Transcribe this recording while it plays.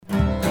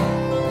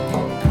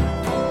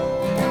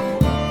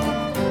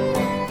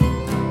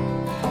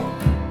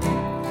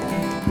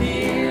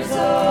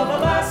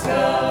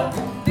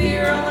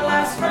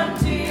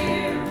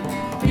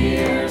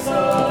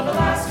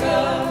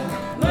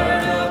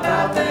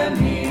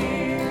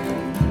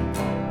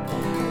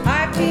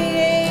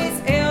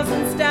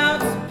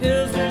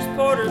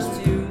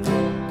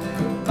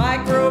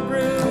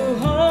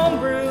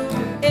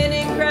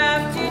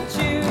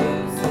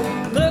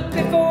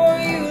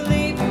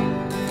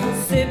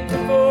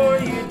think before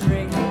you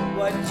drink.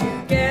 What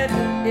you get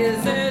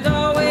isn't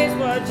always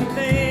what you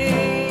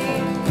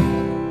think.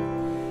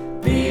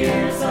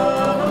 Beers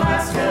of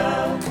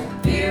Alaska,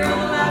 beer on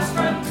the last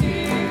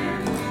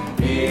frontier.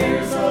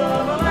 Beers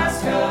of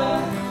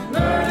Alaska,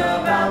 learn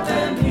about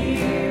them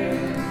here.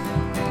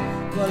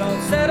 Well,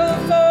 don't settle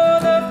for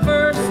the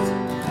first,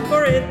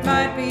 for it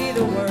might be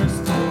the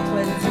worst.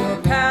 Cleanse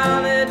your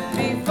palate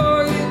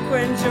before you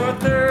quench your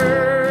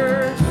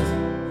thirst.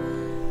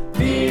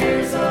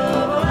 Beers of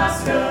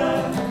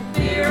Alaska,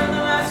 beer on the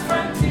last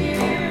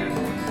frontier.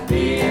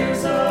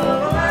 Beers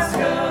of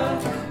Alaska,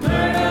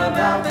 learn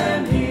about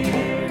them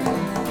here.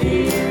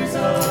 Beers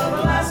of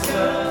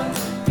Alaska,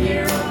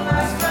 beer on the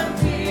last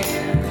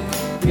frontier.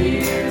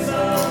 Beers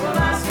of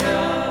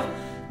Alaska,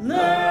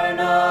 learn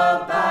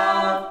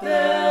about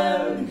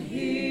them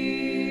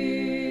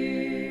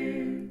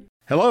here.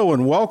 Hello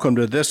and welcome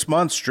to this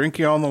month's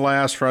Drinking on the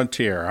Last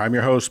Frontier. I'm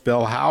your host,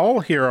 Bill Howell,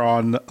 here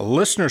on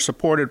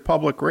listener-supported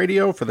public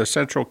radio for the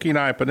Central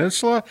Kenai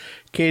Peninsula,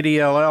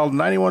 KDLL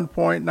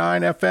 91.9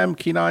 FM,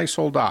 Kenai,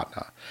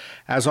 Soldotna.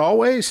 As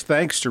always,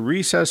 thanks to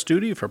Recess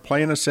Duty for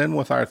playing us in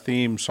with our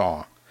theme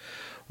song.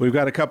 We've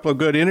got a couple of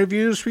good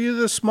interviews for you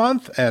this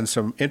month and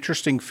some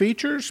interesting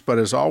features, but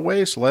as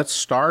always, let's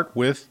start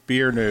with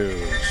beer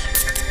news.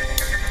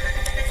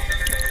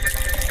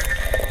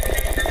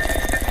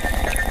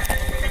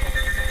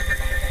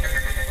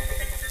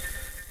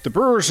 The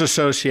Brewers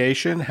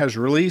Association has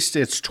released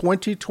its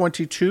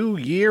 2022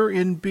 Year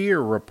in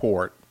Beer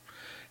report.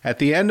 At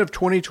the end of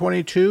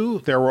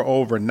 2022, there were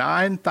over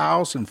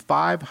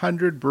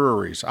 9,500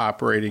 breweries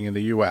operating in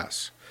the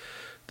U.S.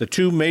 The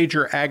two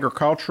major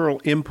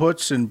agricultural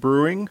inputs in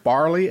brewing,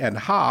 barley and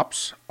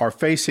hops, are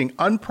facing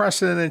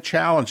unprecedented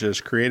challenges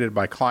created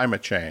by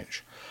climate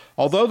change.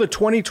 Although the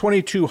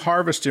 2022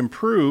 harvest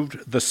improved,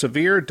 the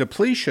severe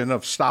depletion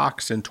of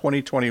stocks in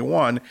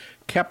 2021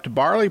 kept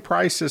barley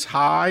prices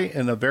high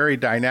in a very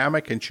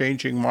dynamic and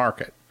changing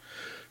market.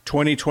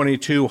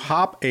 2022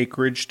 hop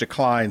acreage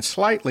declined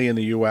slightly in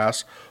the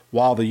U.S.,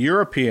 while the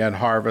European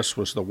harvest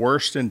was the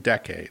worst in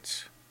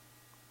decades.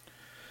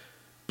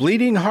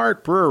 Bleeding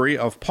Heart Brewery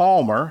of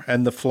Palmer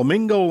and the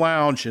Flamingo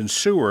Lounge in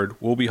Seward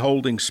will be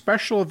holding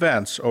special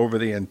events over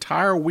the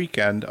entire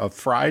weekend of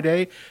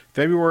Friday,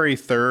 February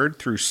 3rd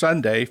through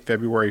Sunday,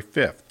 February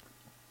 5th.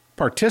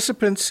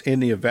 Participants in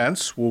the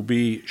events will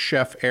be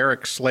Chef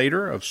Eric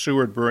Slater of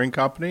Seward Brewing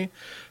Company,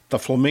 the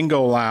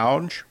Flamingo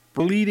Lounge,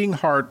 Bleeding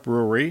Heart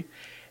Brewery,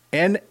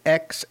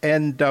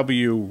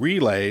 NXNW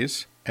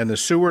Relays, and the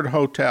Seward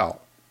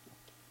Hotel.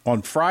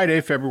 On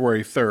Friday,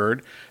 February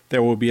 3rd,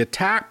 there will be a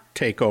tap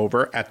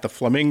takeover at the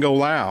Flamingo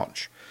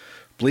Lounge.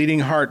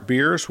 Bleeding Heart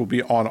beers will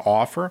be on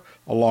offer,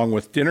 along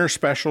with dinner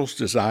specials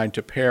designed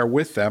to pair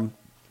with them,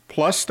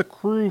 plus the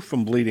crew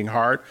from Bleeding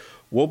Heart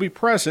will be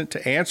present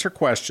to answer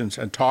questions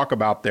and talk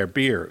about their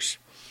beers.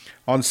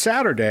 On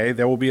Saturday,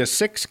 there will be a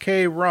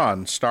 6K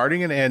run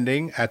starting and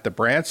ending at the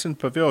Branson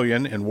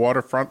Pavilion in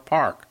Waterfront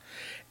Park.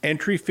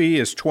 Entry fee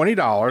is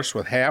 $20,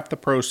 with half the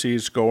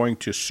proceeds going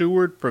to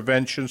Seward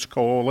Prevention's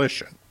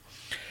Coalition.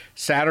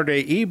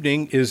 Saturday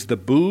evening is the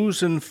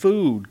Booze and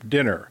Food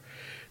dinner.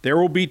 There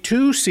will be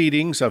two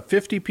seatings of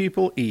 50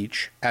 people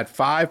each at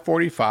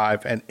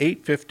 5:45 and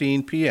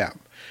 8:15 p.m.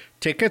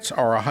 Tickets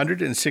are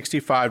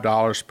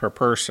 $165 per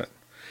person.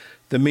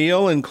 The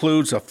meal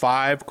includes a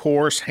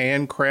 5-course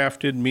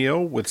handcrafted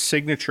meal with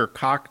signature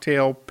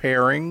cocktail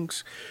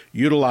pairings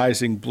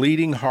utilizing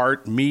Bleeding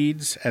Heart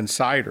meads and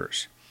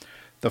ciders.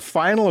 The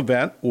final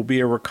event will be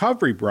a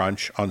recovery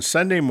brunch on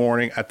Sunday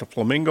morning at the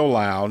Flamingo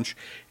Lounge,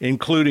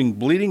 including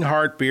Bleeding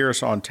Heart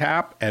beers on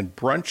tap and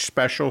brunch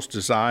specials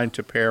designed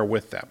to pair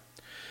with them.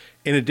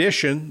 In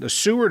addition, the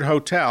Seward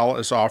Hotel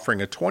is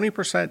offering a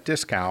 20%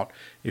 discount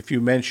if you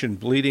mention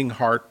Bleeding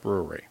Heart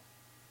Brewery.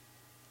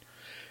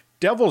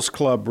 Devil's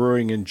Club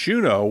Brewing in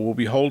Juneau will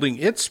be holding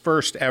its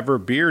first ever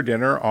beer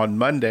dinner on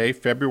Monday,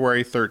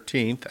 February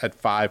 13th at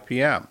 5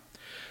 p.m.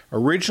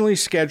 Originally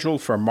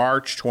scheduled for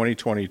March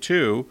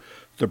 2022,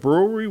 the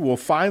brewery will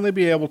finally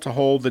be able to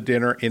hold the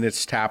dinner in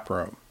its tap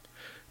room.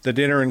 The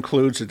dinner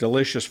includes a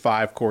delicious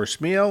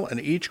 5-course meal, and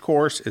each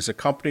course is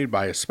accompanied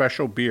by a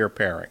special beer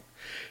pairing.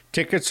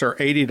 Tickets are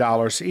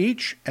 $80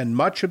 each, and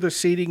much of the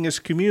seating is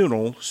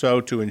communal,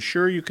 so to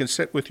ensure you can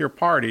sit with your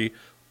party,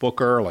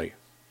 book early.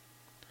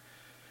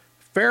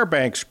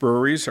 Fairbanks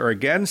breweries are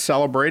again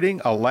celebrating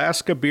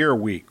Alaska Beer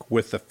Week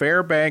with the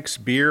Fairbanks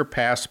Beer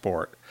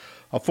Passport.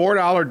 A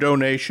 $4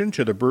 donation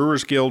to the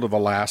Brewers Guild of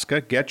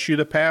Alaska gets you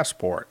the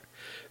passport.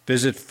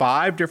 Visit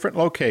 5 different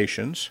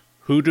locations: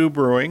 Hoodoo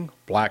Brewing,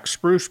 Black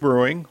Spruce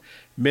Brewing,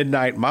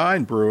 Midnight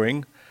Mine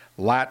Brewing,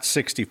 Lat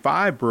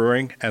 65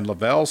 Brewing, and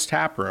Lavelle's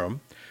Tap Room.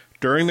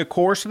 During the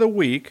course of the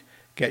week,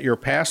 get your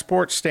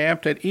passport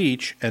stamped at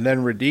each and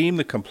then redeem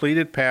the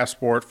completed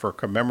passport for a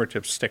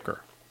commemorative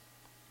sticker.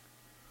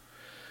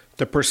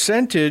 The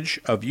percentage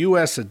of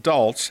U.S.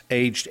 adults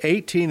aged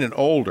 18 and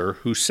older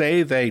who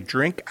say they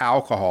drink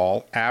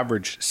alcohol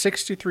averaged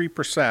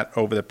 63%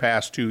 over the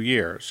past 2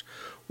 years,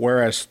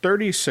 whereas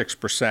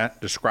 36%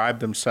 describe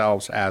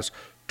themselves as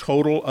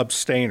total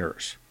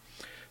abstainers.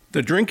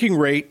 The drinking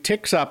rate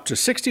ticks up to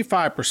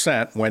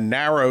 65% when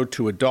narrowed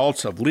to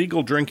adults of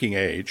legal drinking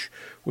age,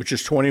 which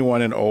is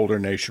 21 and older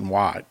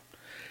nationwide.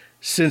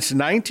 Since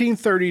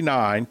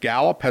 1939,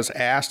 Gallup has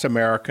asked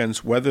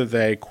Americans whether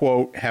they,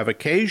 quote, have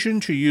occasion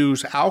to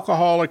use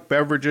alcoholic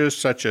beverages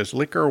such as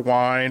liquor,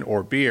 wine,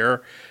 or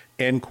beer,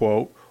 end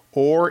quote,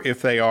 or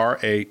if they are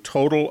a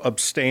total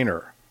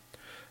abstainer.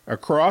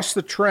 Across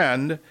the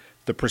trend,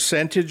 the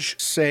percentage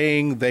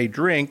saying they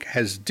drink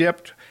has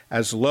dipped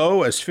as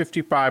low as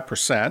 55%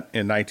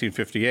 in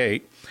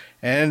 1958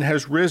 and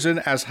has risen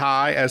as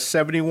high as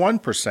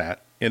 71%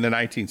 in the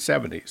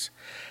 1970s.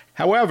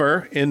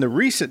 However, in the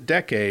recent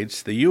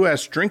decades, the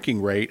U.S.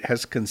 drinking rate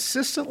has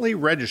consistently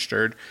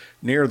registered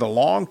near the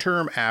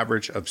long-term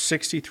average of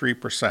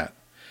 63%.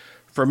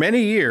 For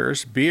many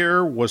years,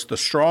 beer was the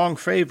strong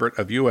favorite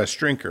of U.S.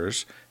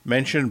 drinkers,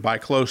 mentioned by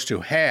close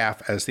to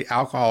half as the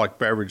alcoholic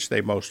beverage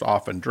they most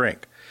often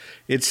drink.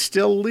 It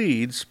still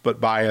leads,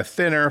 but by a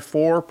thinner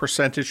 4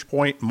 percentage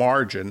point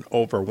margin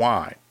over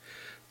wine,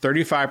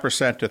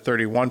 35% to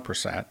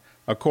 31%,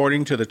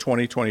 according to the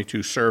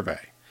 2022 survey.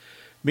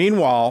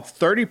 Meanwhile,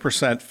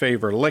 30%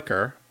 favor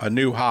liquor, a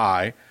new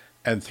high,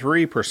 and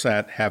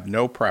 3% have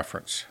no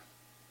preference.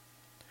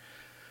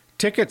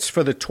 Tickets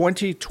for the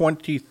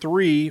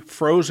 2023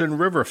 Frozen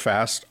River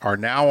Fest are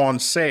now on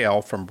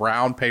sale from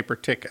Brown Paper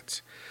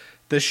Tickets.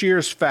 This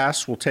year's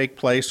fest will take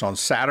place on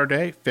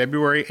Saturday,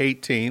 February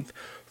 18th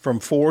from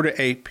 4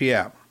 to 8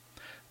 p.m.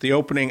 The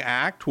opening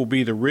act will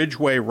be the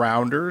Ridgeway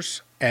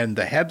Rounders, and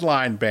the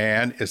headline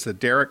band is the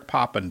Derek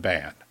Poppin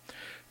Band.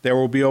 There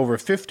will be over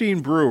 15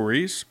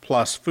 breweries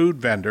plus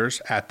food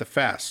vendors at the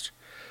fest.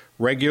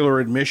 Regular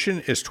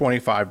admission is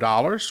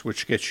 $25,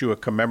 which gets you a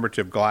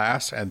commemorative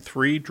glass and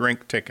 3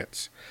 drink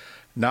tickets.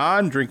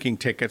 Non-drinking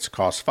tickets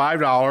cost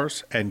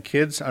 $5, and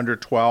kids under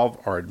 12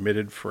 are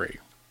admitted free.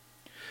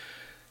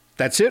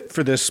 That's it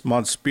for this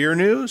month's beer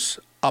news.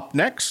 Up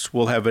next,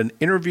 we'll have an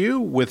interview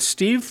with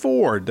Steve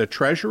Ford, the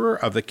treasurer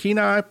of the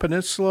Kenai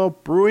Peninsula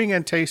Brewing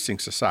and Tasting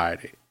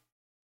Society.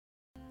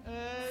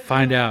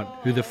 Find out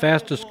who the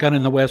fastest gun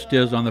in the West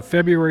is on the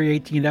February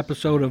 18th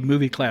episode of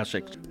Movie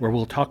Classics, where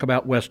we'll talk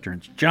about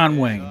Westerns. John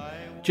Wayne,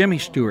 Jimmy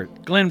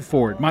Stewart, Glenn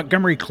Ford,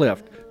 Montgomery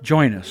Clift.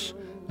 Join us,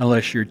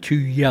 unless you're too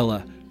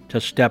yella to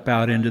step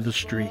out into the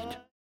street.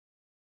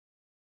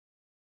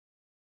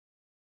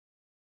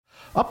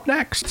 Up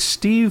next,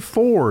 Steve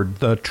Ford,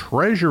 the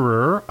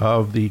treasurer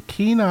of the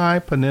Kenai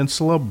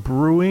Peninsula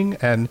Brewing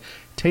and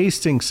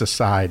Tasting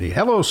Society.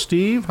 Hello,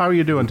 Steve. How are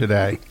you doing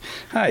today?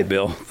 Hi,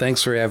 Bill.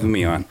 Thanks for having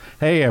me on.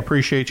 Hey, I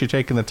appreciate you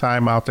taking the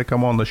time out to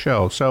come on the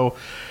show. So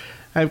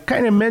I've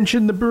kind of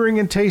mentioned the Brewing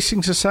and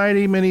Tasting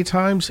Society many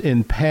times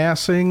in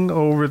passing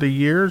over the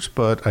years,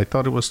 but I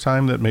thought it was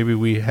time that maybe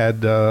we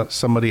had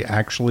somebody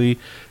actually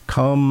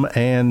come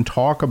and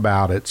talk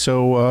about it.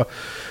 So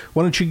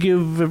why don't you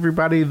give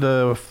everybody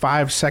the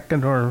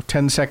 5-second or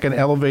 10-second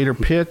elevator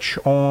pitch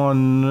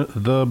on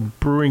the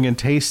Brewing and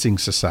Tasting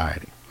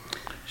Society?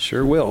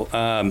 Sure will.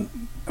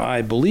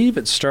 I believe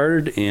it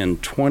started in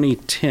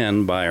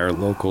 2010 by our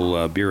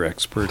local beer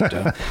expert,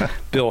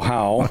 Bill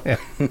Howell.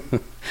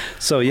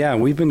 So, yeah,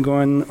 we've been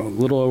going a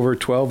little over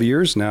 12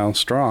 years now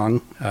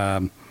strong.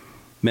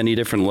 Many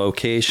different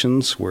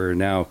locations. We're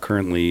now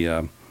currently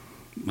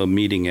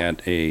meeting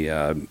at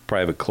a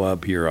private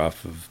club here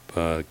off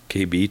of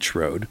K Beach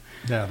Road.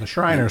 Yeah, the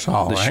Shriners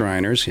Hall, The right?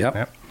 Shriners,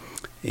 yep.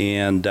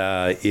 And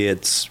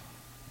it's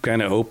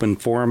kind of open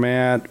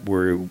format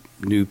where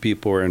new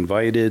people are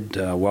invited,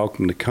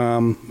 welcome to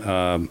come.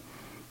 A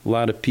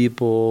lot of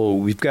people,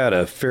 we've got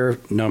a fair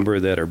number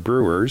that are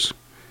brewers,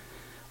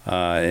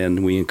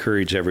 and we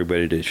encourage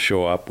everybody to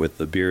show up with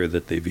the beer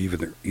that they've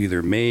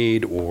either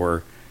made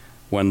or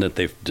one that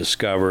they've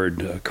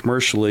discovered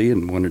commercially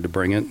and wanted to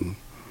bring it and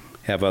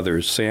have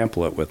others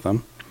sample it with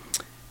them.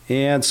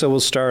 And so we'll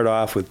start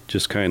off with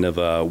just kind of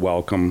a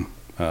welcome.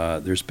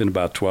 There's been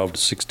about 12 to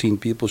 16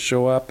 people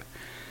show up.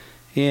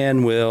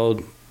 And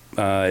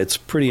it's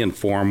pretty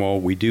informal.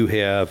 We do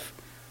have,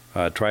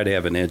 try to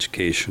have an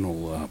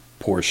educational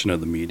portion of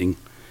the meeting.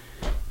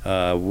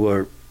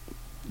 The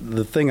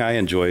thing I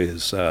enjoy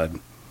is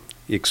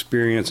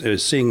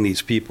seeing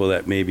these people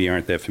that maybe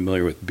aren't that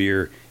familiar with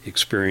beer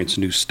experience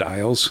new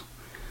styles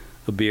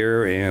of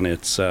beer. And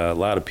it's a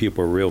lot of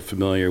people are real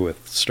familiar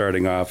with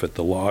starting off at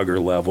the lager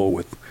level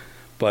with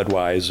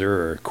Budweiser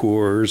or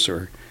Coors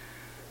or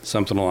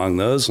something along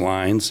those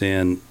lines.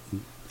 And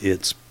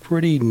it's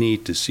pretty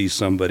neat to see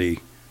somebody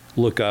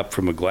look up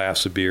from a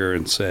glass of beer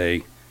and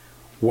say,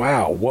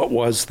 wow, what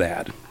was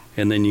that?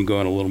 And then you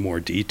go in a little more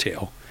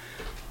detail.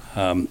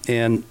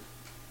 And,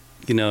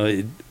 you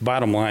know,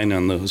 bottom line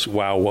on those,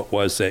 wow, what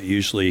was that?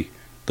 Usually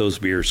those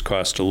beers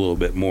cost a little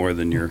bit more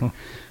than your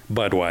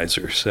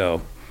Budweiser.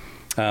 So,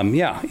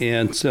 yeah.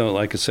 And so,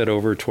 like I said,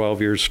 over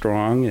 12 years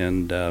strong.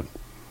 And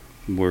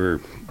we're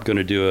going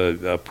to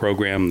do a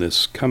program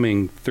this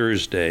coming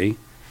Thursday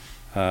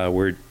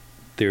where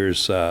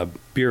there's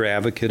Beer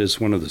Advocate is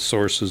one of the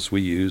sources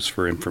we use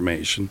for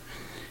information,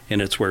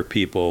 and it's where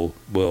people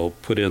will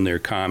put in their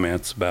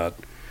comments about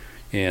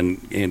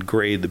and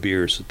grade the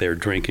beers that they're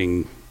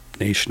drinking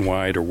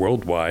nationwide or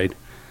worldwide.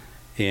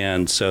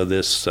 And so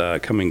this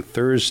coming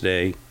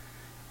Thursday,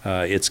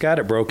 it's got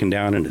it broken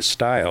down into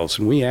styles,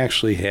 and we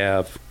actually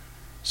have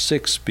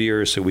 6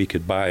 beers that we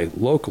could buy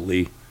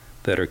locally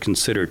that are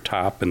considered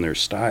top in their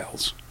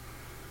styles.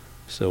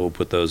 So we'll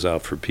put those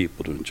out for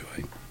people to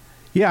enjoy.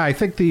 Yeah, I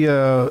think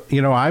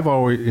I've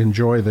always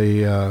enjoyed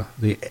the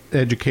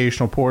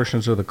educational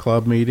portions of the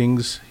club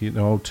meetings.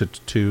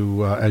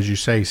 To as you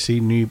say, see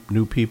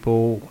new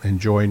people,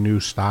 enjoy new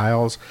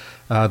styles.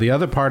 The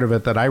other part of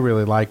it that I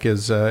really like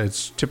is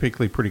it's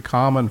typically pretty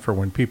common for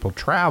when people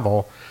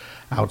travel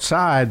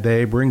outside,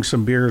 they bring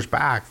some beers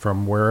back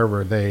from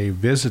wherever they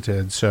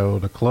visited. So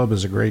the club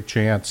is a great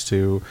chance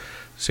to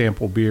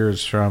sample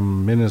beers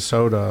from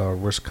Minnesota or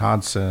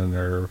Wisconsin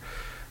or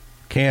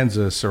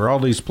Kansas or all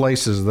these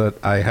places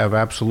that I have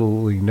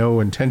absolutely no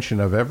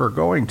intention of ever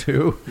going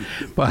to,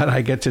 but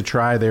I get to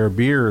try their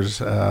beers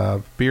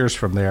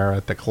from there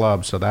at the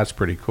club, so that's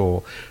pretty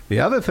cool. The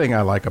other thing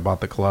I like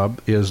about the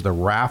club is the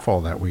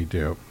raffle that we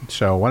do.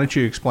 So why don't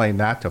you explain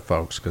that to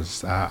folks,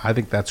 because I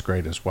think that's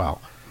great as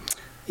well.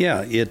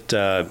 Yeah,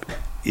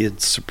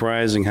 it's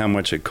surprising how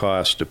much it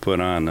costs to put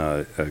on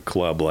a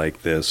club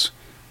like this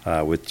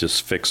with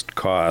just fixed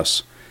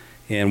costs.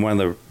 And one of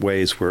the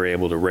ways we're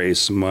able to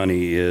raise some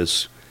money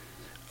is,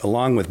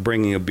 along with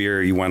bringing a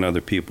beer you want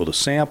other people to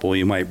sample,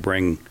 you might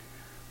bring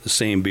the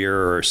same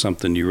beer or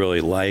something you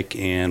really like,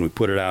 and we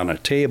put it out on a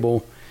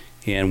table,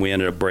 and we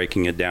ended up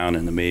breaking it down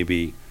into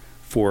maybe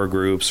 4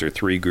 groups or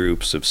 3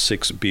 groups of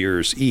 6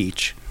 beers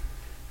each.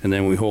 And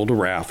then we hold a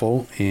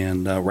raffle,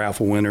 and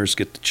raffle winners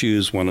get to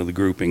choose one of the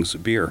groupings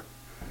of beer.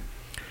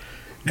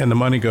 And the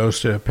money goes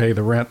to pay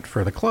the rent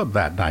for the club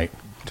that night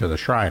to the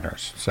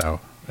Shriners. So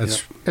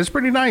it's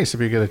pretty nice if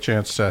you get a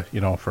chance to,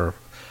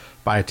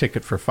 buy a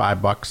ticket for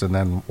 $5 and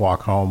then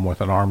walk home with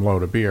an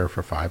armload of beer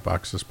for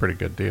 $5. Is a pretty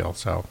good deal.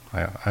 So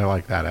I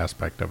like that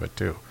aspect of it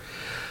too.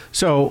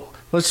 So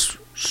let's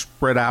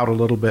spread out a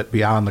little bit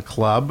beyond the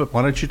club.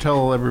 Why don't you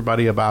tell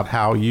everybody about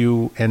how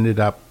you ended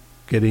up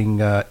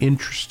getting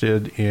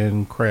interested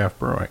in craft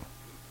brewing?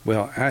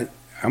 Well,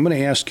 I'm going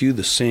to ask you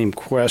the same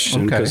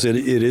question because it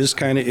is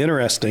kind of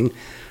interesting.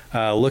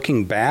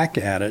 Looking back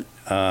at it,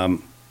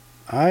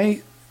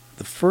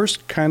 the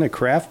first kind of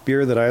craft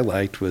beer that I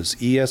liked was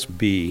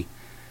ESB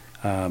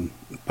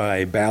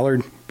by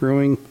Ballard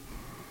Brewing.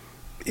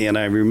 And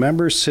I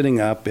remember sitting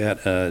up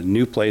at a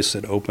new place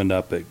that opened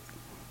up.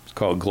 It's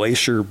called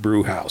Glacier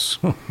Brew House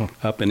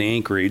up in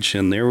Anchorage.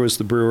 And there was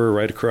the brewer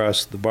right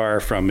across the bar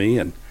from me.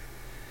 And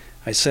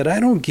I said, I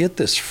don't get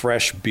this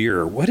fresh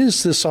beer. What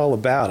is this all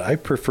about? I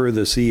prefer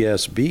this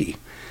ESB.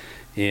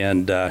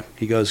 And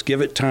he goes,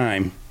 give it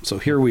time. So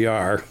here we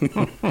are,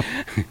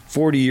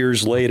 40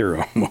 years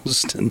later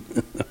almost. And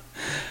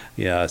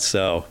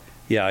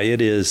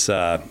it is,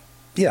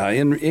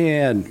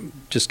 and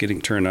just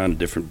getting turned on to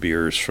different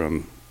beers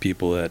from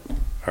people that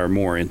are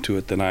more into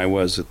it than I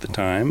was at the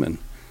time. And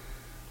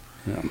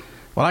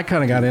Well, I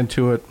kind of got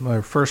into it.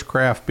 My first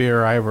craft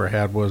beer I ever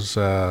had was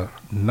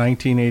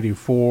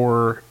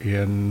 1984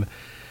 in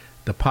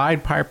the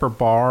Pied Piper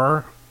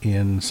Bar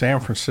in San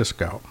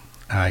Francisco.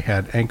 I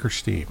had Anchor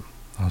Steam.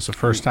 It was the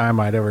first time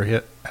I'd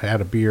ever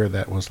had a beer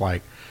that was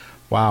like,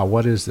 wow,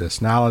 what is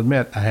this? Now, I'll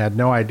admit, I had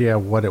no idea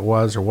what it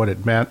was or what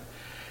it meant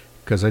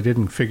because I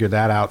didn't figure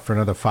that out for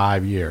another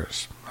 5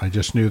 years. I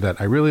just knew that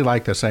I really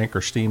liked this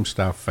Anchor Steam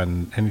stuff,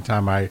 and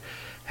anytime I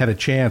had a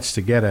chance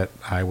to get it,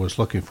 I was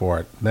looking for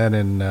it. Then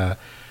in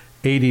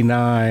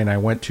 '89, I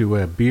went to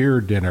a beer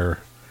dinner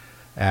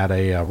at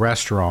a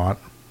restaurant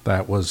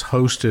that was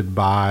hosted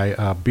by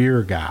a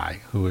beer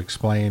guy who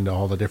explained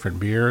all the different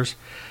beers.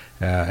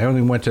 I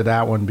only went to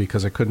that one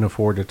because I couldn't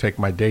afford to take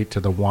my date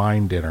to the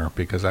wine dinner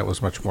because that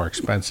was much more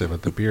expensive,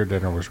 but the beer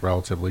dinner was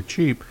relatively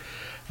cheap.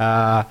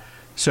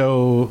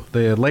 So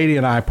the lady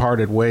and I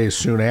parted ways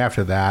soon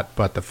after that,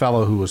 but the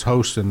fellow who was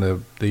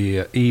hosting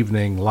the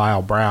evening,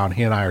 Lyle Brown,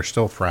 he and I are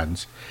still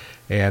friends.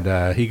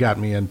 And he got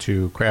me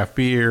into craft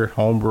beer,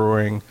 home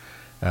brewing,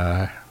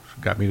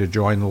 got me to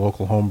join the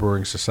local home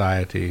brewing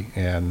society.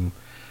 And,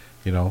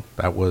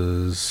 that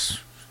was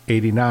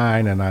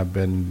 '89, and I've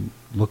been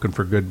looking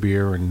for good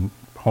beer and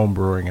home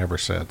brewing ever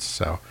since.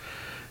 So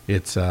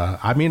it's,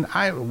 I mean,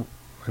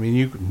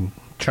 you can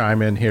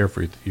chime in here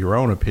for your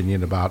own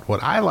opinion about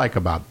what I like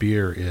about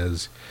beer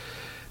is,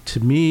 to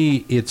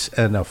me, it's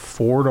an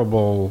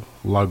affordable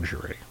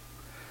luxury.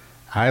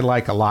 I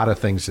like a lot of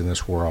things in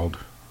this world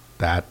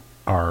that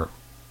are,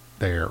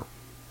 they're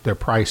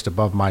priced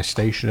above my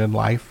station in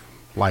life,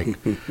 like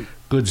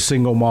good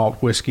single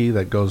malt whiskey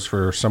that goes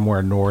for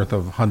somewhere north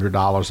of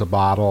 $100 a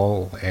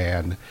bottle.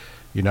 And,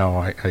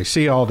 I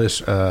see all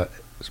this,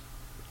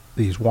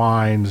 these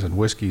wines and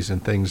whiskeys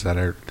and things that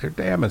they're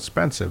damn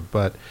expensive.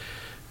 But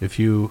if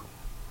even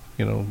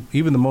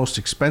the most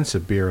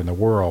expensive beer in the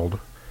world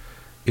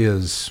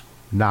is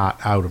not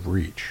out of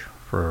reach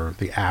for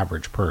the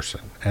average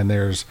person. And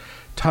there's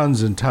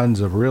tons and tons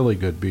of really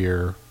good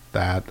beer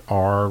that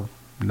are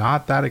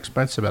not that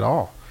expensive at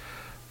all.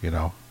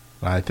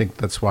 I think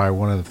that's why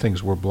one of the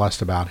things we're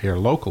blessed about here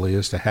locally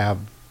is to have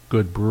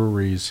good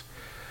breweries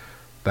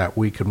that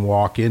we can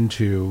walk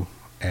into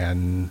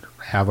and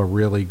have a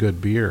really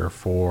good beer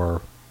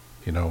for,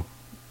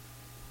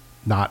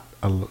 not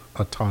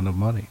a ton of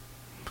money.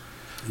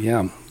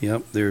 Yeah,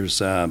 yep.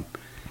 There's, and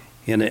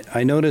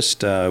I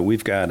noticed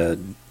we've got a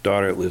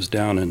daughter that lives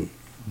down in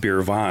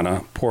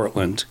Beervana,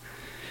 Portland,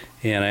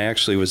 and I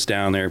actually was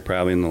down there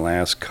probably in the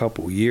last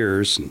couple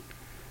years and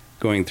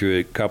going through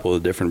a couple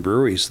of different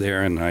breweries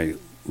there, and I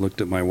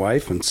looked at my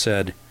wife and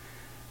said,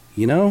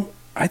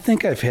 I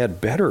think I've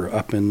had better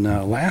up in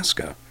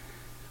Alaska.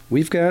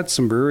 We've got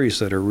some breweries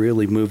that are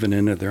really moving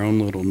into their own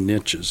little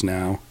niches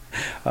now.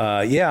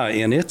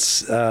 And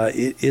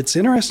it's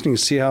interesting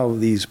to see how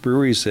these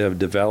breweries have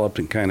developed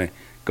and kind of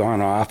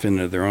gone off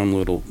into their own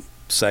little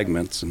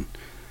segments. And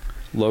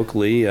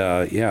locally,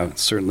 it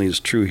certainly is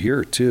true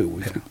here,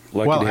 too.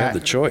 We're lucky to have the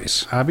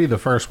choice. I'll be the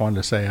first one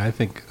to say I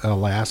think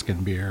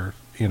Alaskan beer,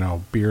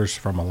 beers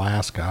from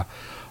Alaska,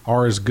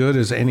 are as good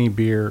as any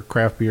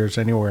craft beers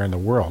anywhere in the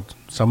world.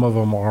 Some of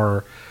them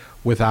are,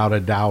 without a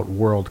doubt,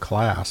 world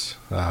class.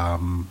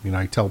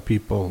 I tell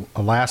people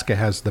Alaska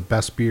has the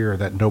best beer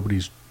that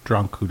nobody's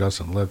drunk who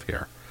doesn't live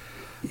here,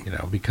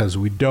 because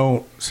we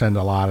don't send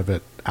a lot of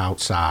it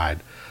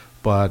outside.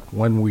 But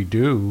when we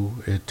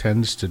do, it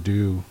tends to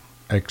do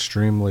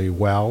extremely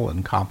well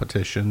in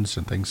competitions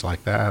and things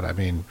like that. I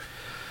mean,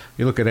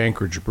 you look at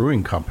Anchorage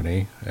Brewing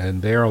Company,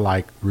 and they're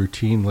like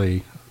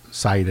routinely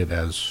cited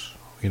as,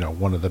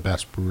 one of the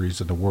best breweries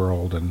in the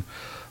world, and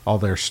all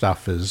their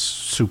stuff is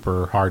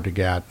super hard to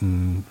get,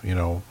 and,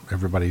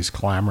 everybody's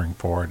clamoring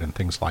for it and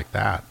things like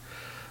that.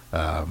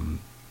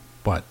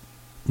 But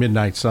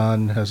Midnight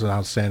Sun has an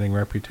outstanding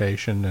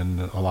reputation, and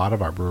a lot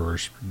of our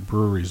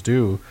breweries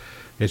do.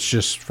 It's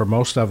just, for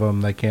most of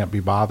them, they can't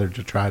be bothered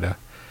to try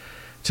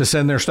to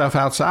send their stuff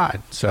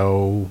outside,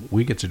 so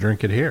we get to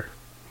drink it here.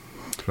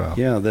 So.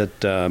 Yeah,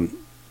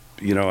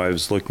 I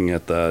was looking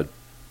at the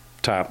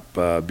top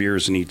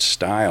beers in each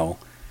style,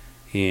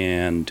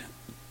 and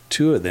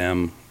two of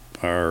them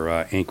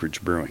are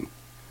Anchorage Brewing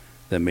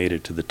that made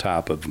it to the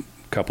top of a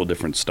couple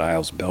different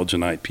styles,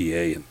 Belgian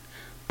IPA and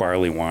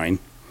barley wine.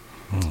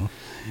 Mm-hmm.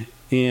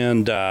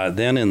 And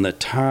then in the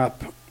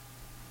top,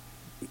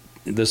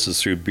 this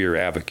is through Beer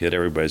Advocate.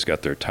 Everybody's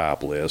got their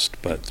top list,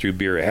 but through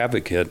Beer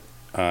Advocate,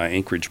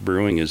 Anchorage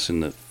Brewing is in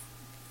the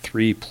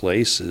 3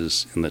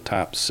 places in the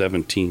top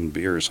 17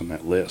 beers on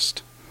that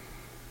list.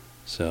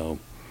 So,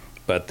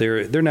 but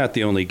they're not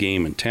the only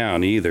game in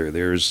town either.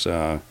 There's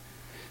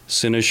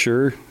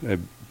Cynosure.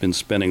 I've been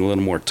spending a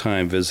little more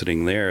time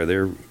visiting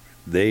there.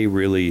 They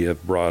really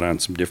have brought on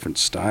some different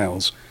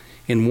styles.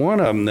 And one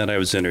of them that I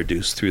was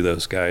introduced through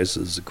those guys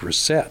is the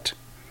Grisette,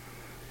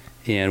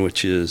 and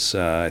which is,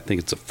 I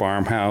think it's a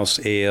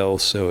farmhouse ale,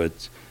 so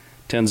it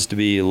tends to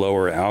be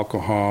lower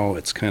alcohol.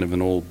 It's kind of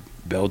an old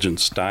Belgian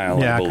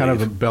style, I believe. Kind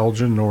of a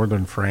Belgian,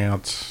 northern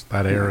France,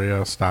 that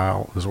area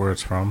style is where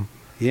it's from.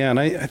 Yeah, and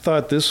I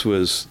thought this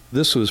was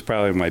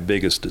probably my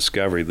biggest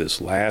discovery this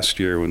last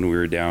year when we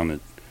were down at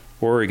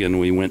Oregon.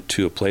 We went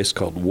to a place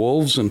called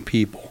Wolves and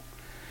People,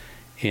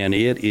 and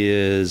it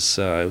was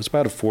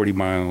about a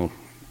 40-mile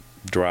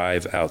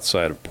drive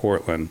outside of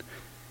Portland,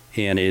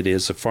 and it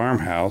is a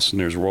farmhouse, and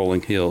there's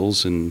rolling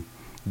hills and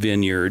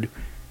vineyard,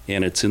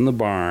 and it's in the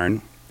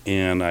barn.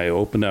 And I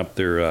opened up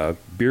their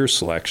beer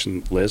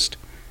selection list.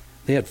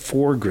 They had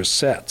 4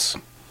 Grisettes.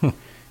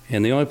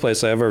 And the only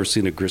place I've ever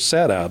seen a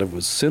Grisette out of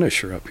was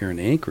Cynosure up here in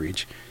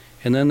Anchorage.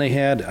 And then they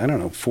had,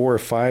 4 or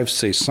 5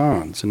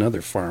 Saisons,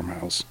 another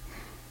farmhouse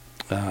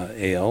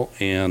ale.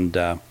 And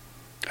I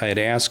had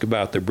asked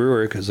about the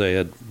brewer because I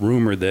had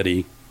rumored that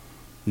he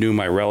knew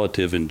my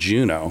relative in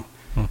Juneau.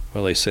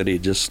 Well, they said he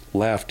just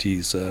left.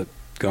 He's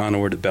gone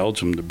over to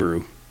Belgium to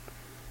brew.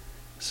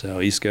 So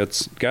he's got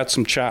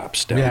some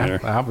chops down there.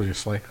 Yeah,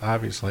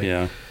 obviously.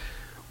 Yeah.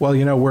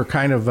 Well, we're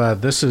kind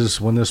of, this is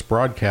when this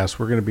broadcast,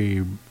 we're going to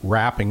be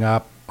wrapping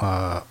up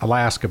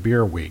Alaska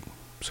Beer Week.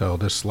 So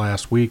this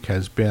last week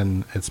it's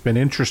been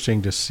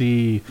interesting to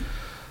see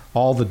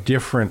all the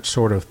different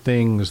sort of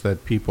things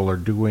that people are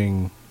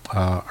doing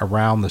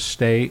around the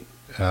state.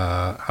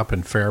 Up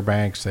in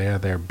Fairbanks, they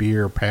have their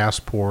beer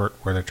passport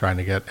where they're trying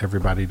to get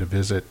everybody to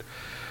visit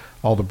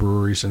all the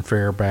breweries in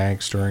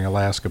Fairbanks during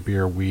Alaska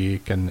Beer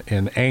Week. And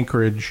in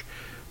Anchorage,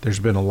 there's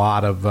been a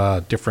lot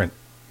of different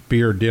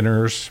beer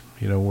dinners,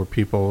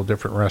 where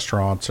different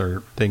restaurants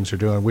or things are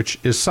doing, which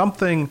is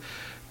something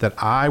that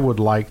I would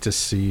like to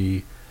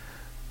see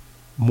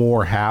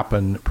more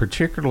happen,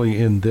 particularly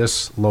in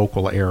this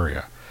local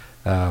area.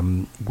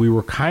 We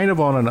were kind of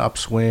on an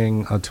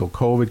upswing until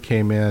COVID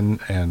came in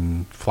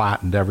and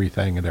flattened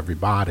everything and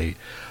everybody.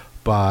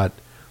 But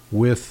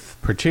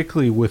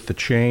particularly with the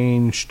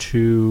change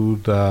to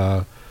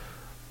the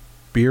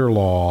beer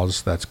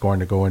laws that's going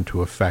to go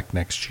into effect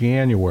next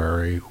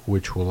January,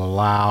 which will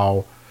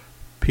allow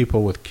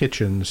people with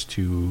kitchens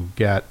to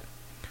get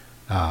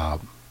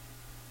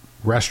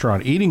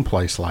restaurant eating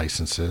place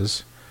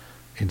licenses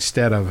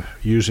instead of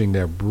using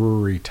their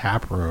brewery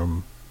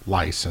taproom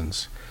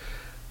license.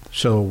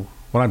 So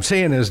what I'm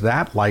saying is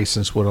that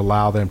license would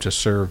allow them to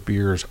serve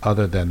beers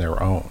other than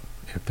their own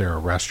if they're a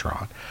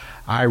restaurant.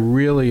 I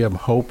really am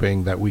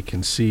hoping that we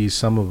can see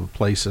some of the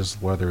places,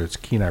 whether it's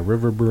Kenai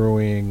River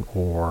Brewing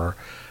or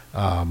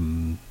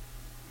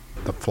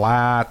the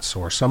Flats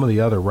or some of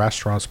the other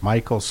restaurants,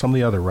 Michael's, some of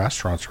the other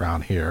restaurants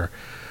around here,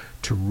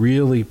 to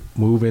really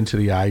move into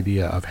the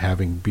idea of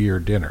having beer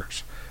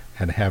dinners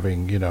and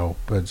having,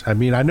 but I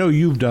mean, I know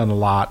you've done a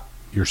lot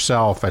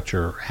yourself at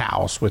your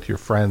house with your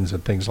friends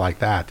and things like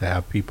that to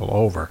have people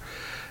over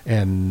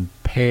and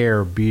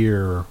pair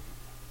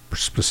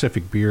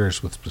specific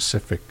beers with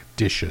specific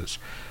dishes.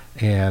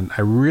 And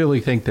I really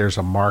think there's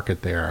a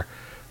market there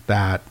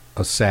that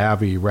a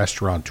savvy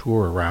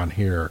restaurateur around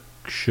here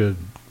should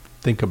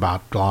think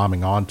about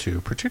glomming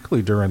onto,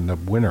 particularly during the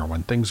winter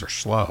when things are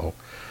slow.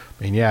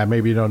 I mean, yeah,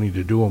 maybe you don't need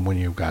to do them when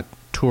you've got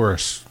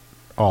tourists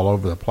all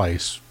over the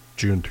place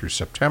June through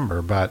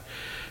September, but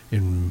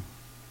in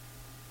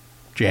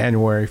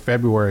January,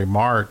 February,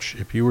 March,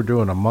 if you were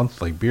doing a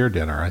monthly beer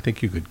dinner, I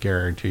think you could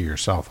guarantee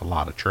yourself a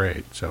lot of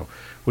trade. So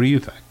what do you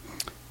think?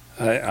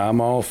 I'm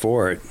all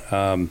for it.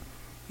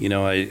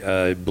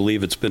 I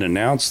believe it's been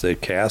announced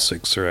that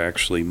Cassocks are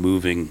actually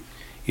moving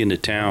into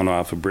town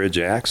off of Bridge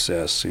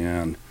Access,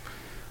 and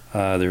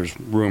there's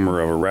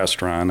rumor of a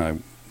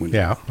restaurant.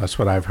 Yeah, that's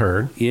what I've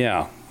heard.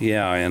 Yeah,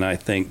 and I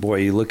think, boy,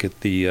 you look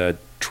at the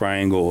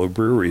triangle of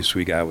breweries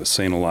we got with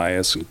St.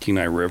 Elias and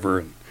Kenai River,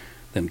 and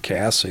then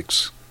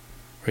Cassocks.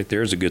 Right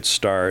there's a good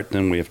start.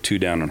 Then we have 2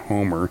 down in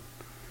Homer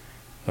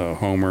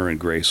and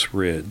Grace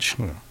Ridge.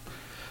 Yeah.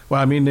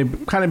 Well, I mean,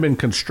 they've kind of been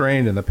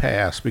constrained in the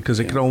past because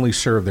they could only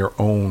serve their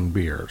own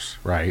beers,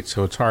 right?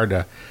 So it's hard to,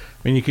 I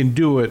mean, you can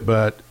do it,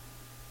 but,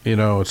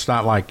 it's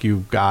not like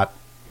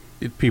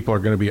people are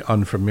going to be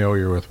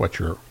unfamiliar with what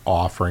you're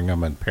offering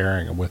them and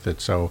pairing them with it.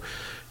 So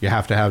you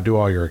have to do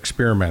all your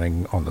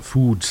experimenting on the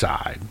food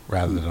side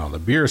rather than on the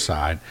beer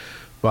side.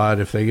 But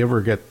if they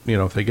ever get,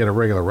 if they get a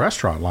regular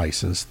restaurant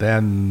license,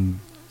 then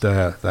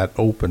that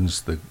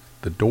opens the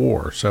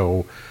door.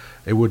 So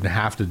it wouldn't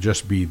have to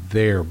just be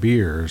their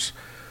beers.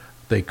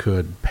 They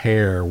could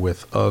pair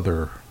with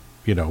other,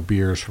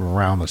 beers from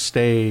around the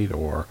state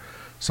or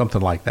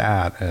something like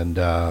that. And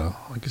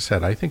like I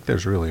said, I think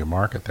there's really a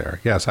market there.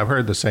 Yes, I've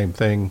heard the same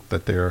thing,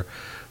 that they're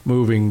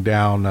moving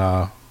down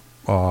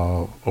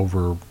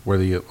over where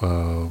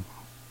the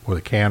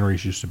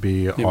canneries used to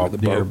be, near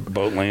the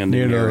boat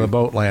landing, near the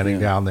boat landing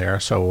down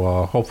there.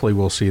 So hopefully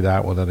we'll see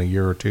that within a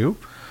year or two,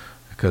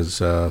 because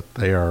it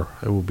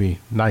will be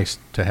nice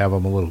to have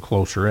them a little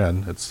closer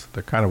in.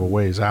 They're kind of a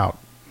ways out.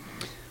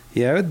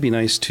 Yeah, it would be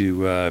nice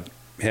to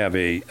have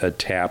a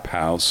tap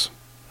house.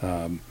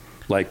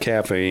 Like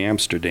Cafe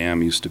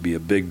Amsterdam used to be a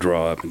big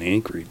draw up in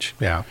Anchorage.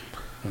 Yeah.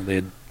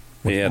 They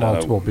had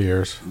multiple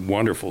beers.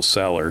 Wonderful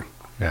cellar.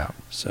 Yeah.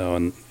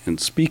 So, and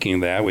speaking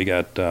of that, we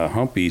got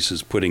Humpies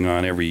is putting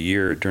on every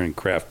year during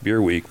Craft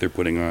Beer Week. They're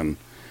putting on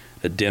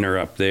a dinner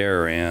up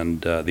there,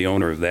 and the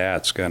owner of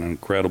that's got an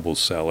incredible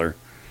cellar.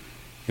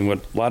 And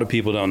what a lot of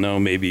people don't know,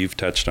 maybe you've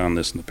touched on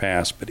this in the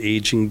past, but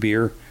aging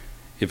beer,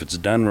 if it's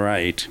done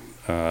right,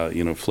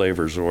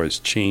 flavors are always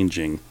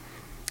changing.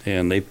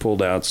 And they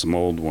pulled out some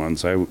old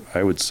ones.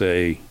 I would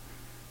say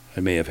I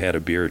may have had a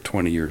beer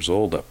 20 years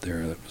old up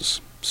there that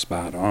was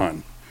spot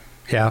on.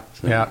 Yeah,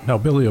 so. Yeah. No,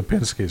 Billy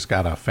Opinski's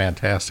got a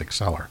fantastic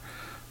cellar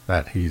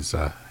that he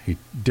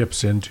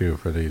dips into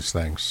for these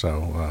things.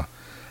 So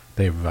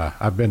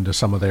I've been to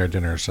some of their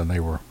dinners, and they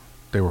were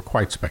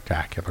quite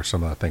spectacular.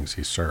 Some of the things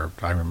he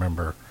served. I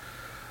remember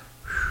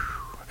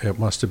it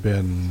must have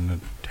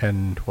been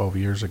 10, 12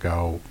 years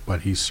ago,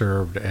 but he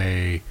served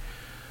a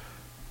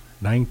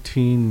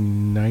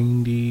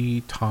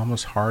 1990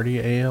 Thomas Hardy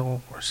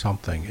ale or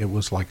something. It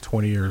was like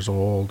 20 years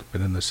old,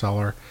 been in the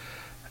cellar,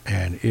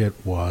 and it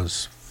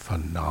was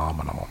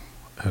phenomenal.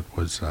 It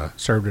was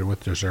served it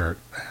with dessert,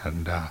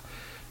 and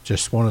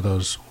just one of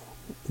those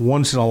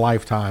once in a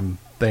lifetime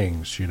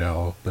things.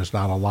 There's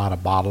not a lot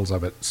of bottles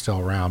of it still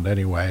around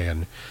anyway,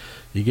 and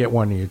you get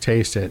one and you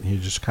taste it, and you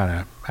just kind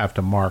of have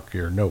to mark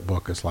your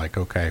notebook as like,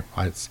 okay,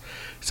 it's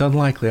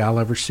unlikely I'll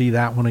ever see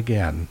that one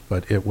again,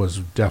 but it was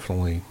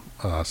definitely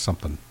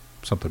something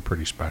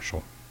pretty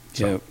special.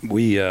 So.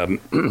 Yeah,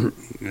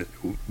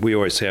 we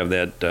always have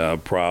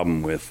that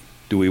problem with,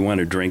 do we want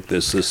to drink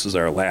this? This is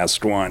our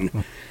last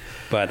one.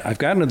 But I've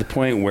gotten to the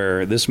point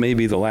where this may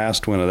be the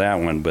last one of that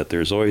one, but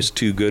there's always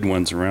 2 good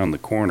ones around the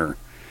corner.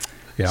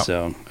 Yeah.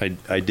 So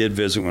I did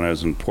visit when I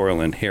was in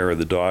Portland, Hair of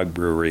the Dog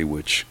Brewery,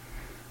 which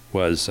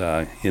was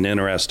an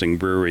interesting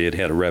brewery. It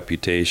had a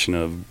reputation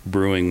of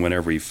brewing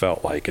whenever he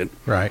felt like it.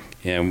 Right.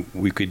 And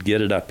we could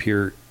get it up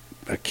here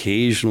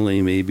occasionally,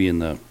 maybe in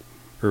the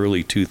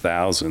early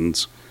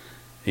 2000s,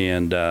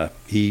 and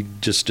he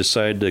just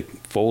decided to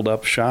fold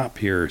up shop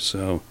here,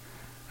 so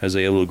I was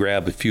able to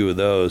grab a few of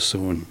those. So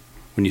when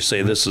you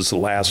say this is the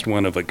last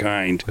one of a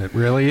kind, it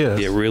really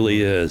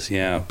is.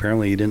 Yeah,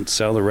 apparently he didn't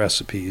sell the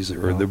recipes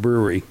or the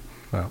brewery.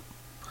 Well,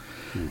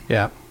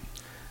 yeah.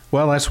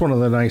 Well, that's one of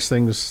the nice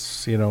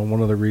things,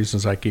 one of the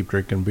reasons I keep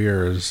drinking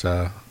beer is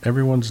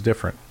everyone's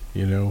different.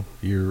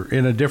 You're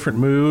in a different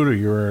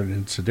mood, or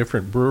it's a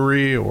different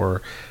brewery,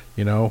 or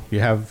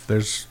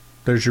there's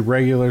there's your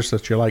regulars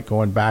that you like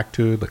going back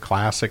to, the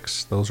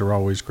classics. Those are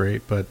always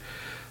great, but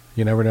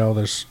you never know.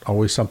 There's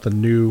always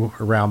something new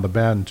around the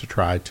bend to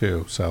try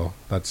too. So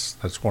that's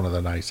one of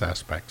the nice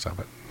aspects of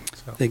it.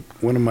 So. I think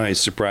one of my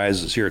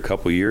surprises here a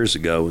couple of years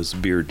ago was a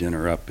beer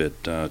dinner up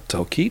at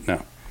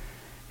Talkeetna,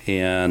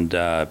 and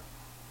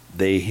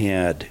they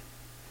had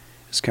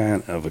it's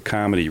kind of a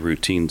comedy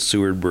routine.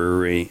 Seward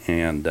Brewery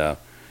and a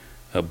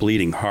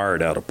Bleeding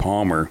Heart out of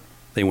Palmer.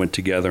 They went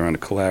together on a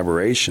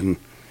collaboration,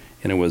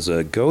 and it was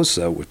a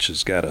Gosa, which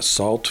has got a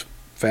salt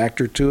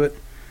factor to it.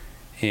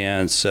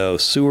 And so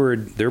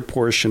Seward, their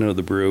portion of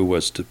the brew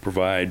was to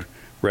provide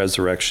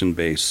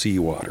resurrection-based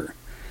seawater.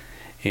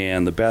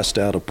 And the best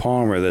out of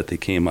Palmer that they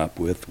came up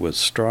with was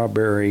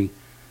strawberry,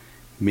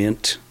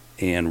 mint,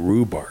 and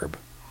rhubarb.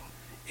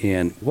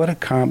 And what a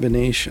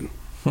combination.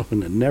 I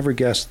would have never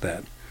guessed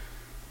that.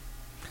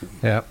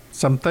 Yeah,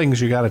 some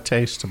things you got to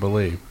taste to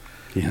believe.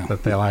 Yeah.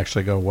 That they'll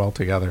actually go well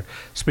together.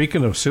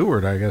 Speaking of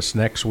Seward, I guess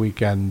next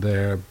weekend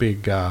their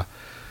big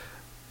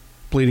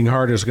Bleeding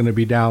Heart is going to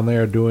be down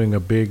there doing a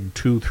big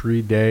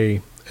 2-3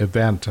 day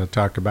event. I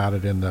talked about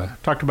it in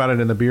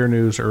the beer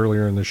news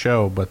earlier in the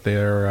show, but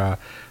they're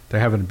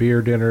having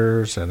beer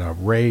dinners and a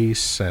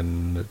race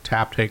and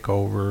tap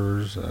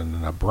takeovers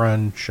and a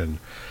brunch and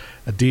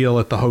a deal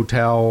at the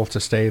hotel to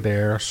stay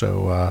there.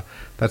 So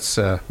that's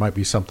might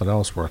be something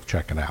else worth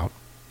checking out.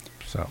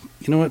 So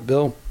you know what,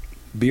 Bill?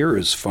 Beer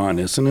is fun,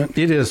 isn't it?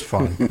 It is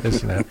fun,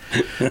 isn't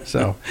it?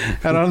 So,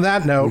 and on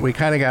that note, we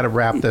kind of got to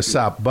wrap this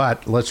up,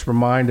 but let's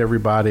remind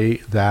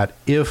everybody that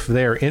if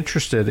they're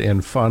interested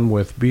in fun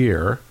with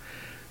beer,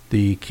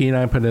 the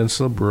Kenai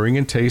Peninsula Brewing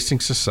and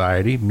Tasting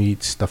Society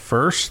meets the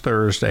first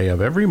Thursday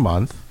of every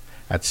month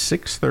at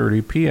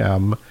 6:30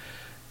 p.m.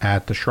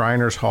 at the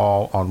Shriners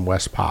Hall on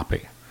West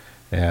Poppy.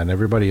 And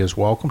everybody is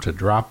welcome to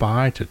drop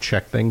by to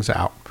check things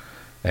out,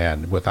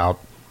 and without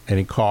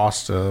any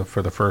cost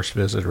for the first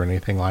visit or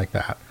anything like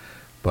that.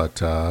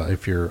 But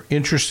if you're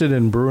interested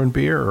in brewing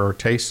beer or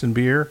tasting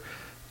beer,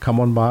 come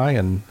on by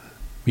and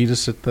meet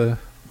us at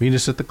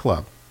the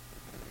club.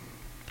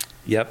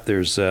 Yep,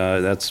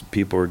 that's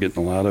people are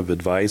getting a lot of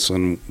advice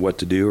on what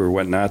to do or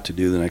what not to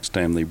do the next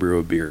time they brew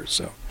a beer.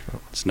 So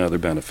it's another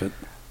benefit.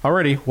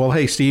 Alrighty. Well,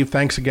 hey, Steve,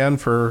 thanks again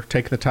for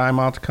taking the time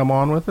out to come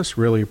on with us.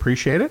 Really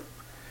appreciate it.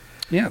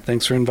 Yeah,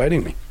 thanks for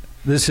inviting me.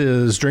 This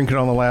is Drinking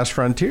on the Last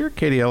Frontier,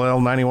 KDLL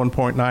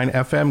 91.9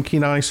 FM,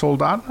 Kenai,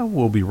 Soldotna.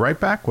 We'll be right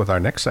back with our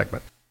next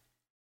segment.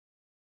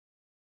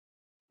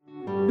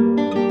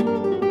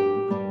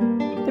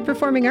 The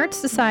Performing Arts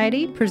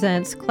Society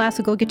presents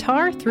Classical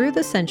Guitar Through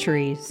the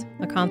Centuries,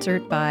 a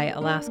concert by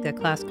Alaska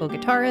classical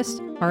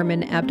guitarist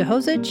Armin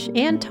Abdehozich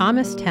and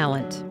Thomas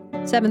Talent.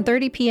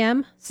 7:30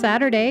 p.m.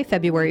 Saturday,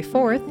 February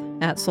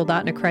 4th at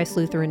Soldotna Christ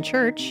Lutheran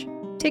Church.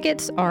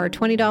 Tickets are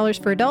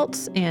 $20 for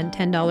adults and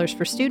 $10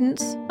 for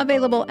students,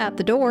 available at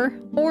the door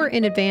or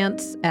in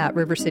advance at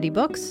River City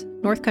Books,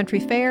 North Country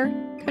Fair,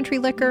 Country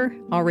Liquor,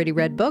 Already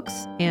Read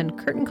Books, and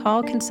Curtain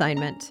Call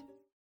Consignment.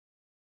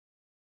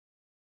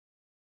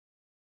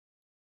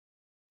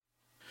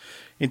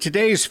 In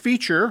today's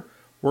feature,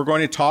 we're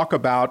going to talk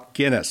about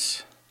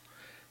Guinness.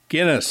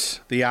 Guinness,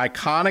 the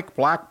iconic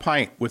black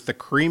pint with the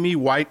creamy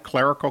white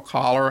clerical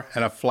collar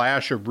and a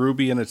flash of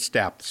ruby in its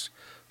depths.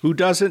 Who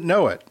doesn't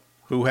know it?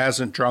 Who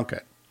hasn't drunk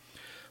it?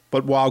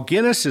 But while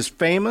Guinness is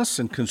famous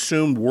and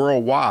consumed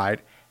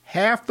worldwide,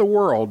 half the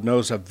world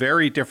knows a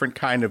very different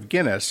kind of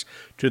Guinness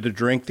to the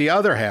drink the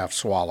other half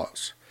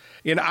swallows.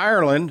 In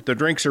Ireland, the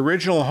drink's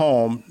original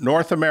home,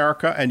 North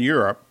America and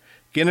Europe,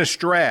 Guinness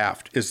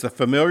Draught is the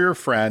familiar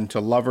friend to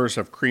lovers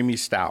of creamy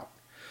stout.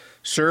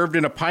 Served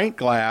in a pint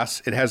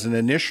glass, it has an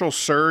initial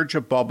surge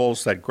of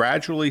bubbles that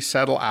gradually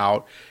settle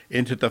out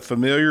into the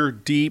familiar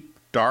deep,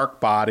 dark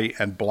body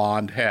and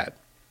blonde head.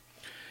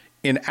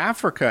 In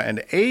Africa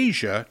and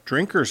Asia,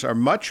 drinkers are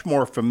much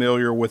more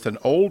familiar with an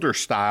older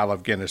style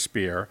of Guinness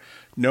beer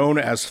known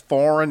as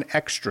foreign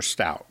extra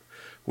stout,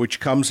 which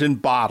comes in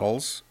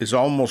bottles, is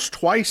almost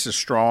twice as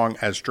strong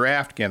as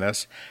draft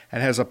Guinness,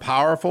 and has a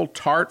powerful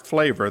tart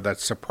flavor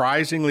that's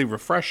surprisingly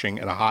refreshing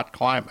in a hot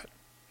climate.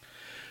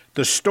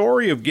 The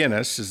story of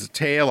Guinness is a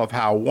tale of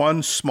how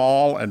one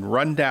small and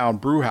run-down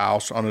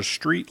brewhouse on a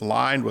street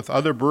lined with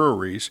other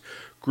breweries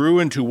grew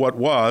into what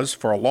was,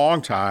 for a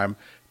long time,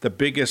 the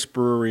biggest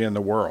brewery in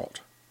the world.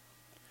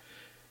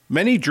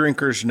 Many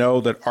drinkers know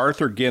that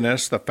Arthur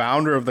Guinness, the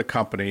founder of the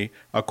company,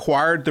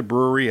 acquired the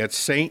brewery at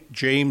St.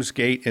 James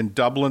Gate in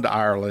Dublin,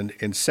 Ireland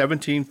in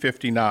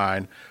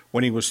 1759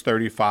 when he was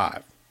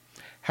 35.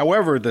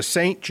 However, the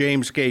St.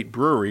 James Gate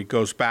Brewery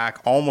goes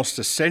back almost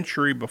a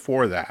century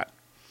before that.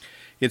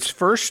 Its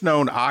first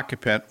known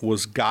occupant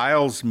was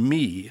Giles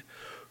Mee,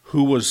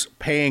 who was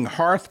paying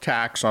hearth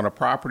tax on a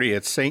property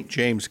at St.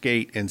 James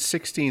Gate in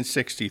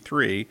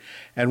 1663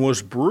 and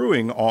was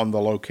brewing on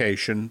the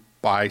location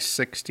by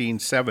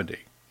 1670.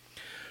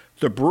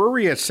 The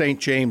brewery at St.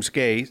 James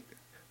Gate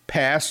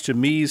passed to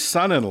Mee's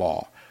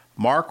son-in-law,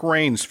 Mark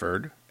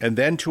Rainsford, and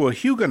then to a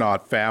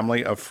Huguenot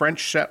family of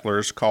French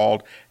settlers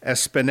called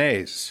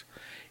Espinays.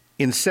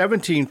 In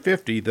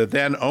 1750, the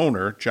then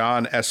owner,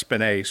 John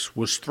Espinace,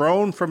 was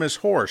thrown from his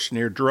horse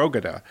near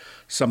Drogheda,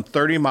 some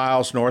 30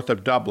 miles north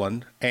of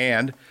Dublin,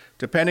 and,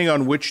 depending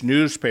on which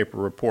newspaper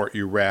report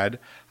you read,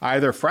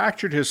 either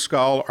fractured his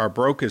skull or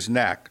broke his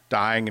neck,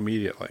 dying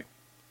immediately.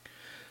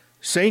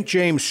 St.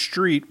 James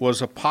Street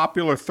was a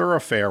popular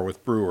thoroughfare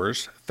with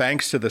brewers,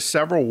 thanks to the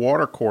several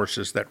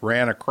watercourses that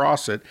ran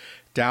across it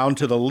down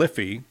to the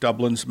Liffey,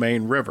 Dublin's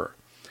main river.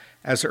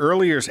 As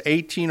early as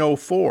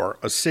 1804,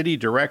 a city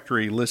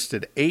directory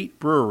listed 8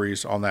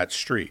 breweries on that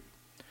street.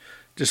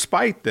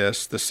 Despite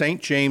this, the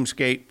St. James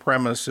Gate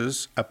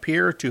premises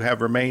appear to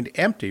have remained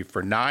empty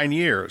for 9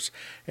 years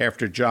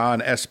after John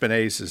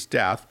Espinace's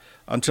death,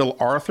 until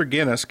Arthur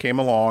Guinness came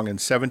along in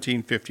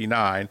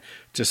 1759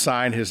 to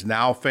sign his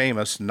now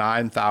famous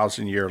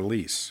 9,000-year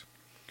lease.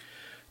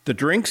 The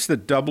drinks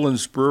that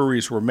Dublin's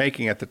breweries were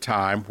making at the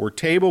time were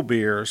table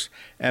beers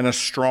and a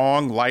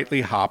strong,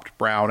 lightly hopped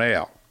brown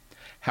ale.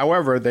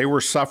 However, they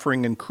were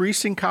suffering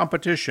increasing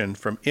competition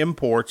from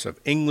imports of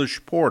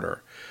English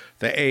porter,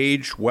 the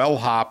aged,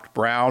 well-hopped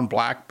brown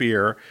black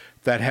beer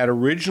that had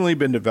originally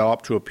been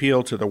developed to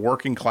appeal to the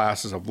working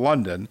classes of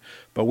London,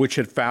 but which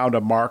had found a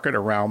market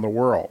around the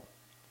world.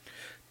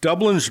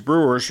 Dublin's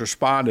brewers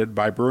responded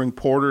by brewing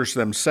porters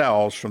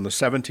themselves from the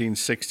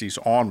 1760s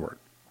onward.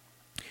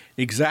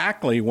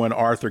 Exactly when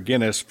Arthur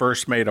Guinness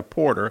first made a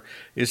porter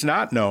is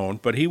not known,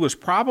 but he was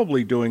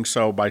probably doing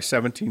so by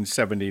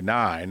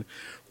 1779,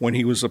 when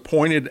he was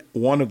appointed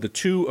one of the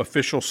 2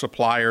 official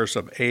suppliers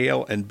of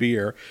ale and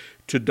beer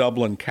to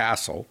Dublin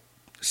Castle,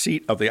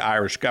 seat of the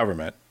Irish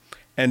government,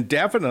 and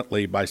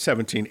definitely by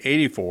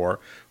 1784,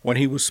 when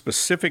he was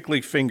specifically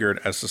fingered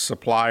as the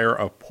supplier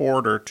of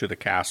porter to the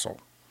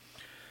castle.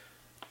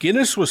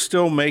 Guinness was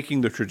still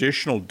making the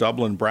traditional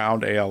Dublin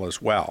brown ale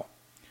as well.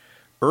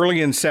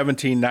 Early in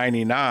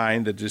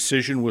 1799, the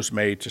decision was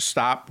made to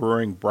stop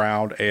brewing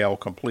brown ale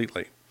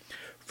completely.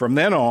 From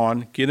then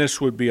on, Guinness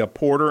would be a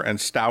porter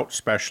and stout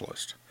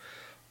specialist.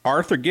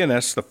 Arthur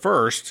Guinness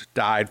I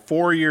died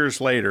 4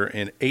 years later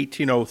in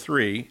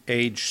 1803,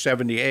 aged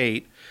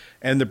 78,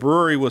 and the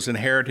brewery was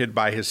inherited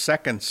by his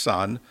second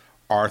son,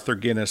 Arthur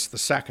Guinness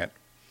II.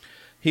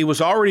 He was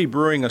already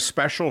brewing a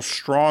special,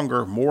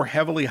 stronger, more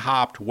heavily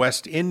hopped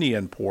West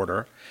Indian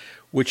porter,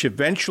 which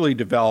eventually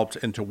developed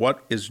into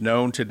what is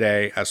known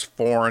today as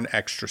foreign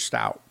extra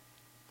stout.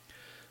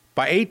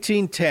 By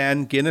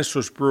 1810, Guinness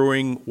was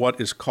brewing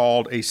what is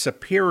called a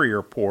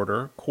superior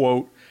porter,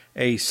 quote,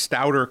 a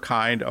stouter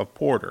kind of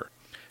porter,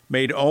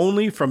 made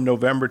only from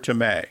November to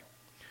May.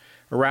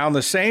 Around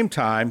the same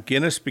time,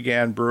 Guinness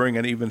began brewing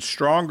an even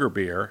stronger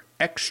beer,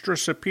 extra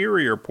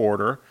superior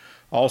porter,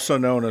 also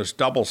known as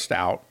double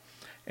stout,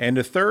 and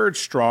a third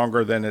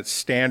stronger than its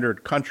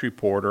standard country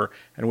porter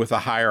and with a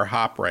higher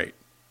hop rate.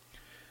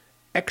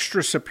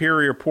 Extra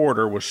superior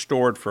porter was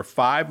stored for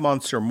 5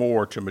 months or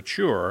more to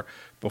mature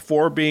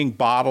before being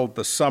bottled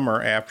the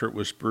summer after it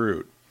was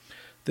brewed.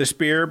 This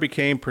beer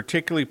became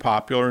particularly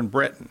popular in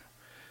Britain.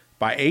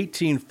 By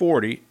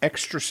 1840,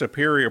 extra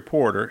superior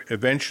porter,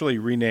 eventually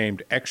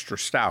renamed extra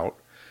stout,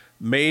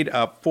 made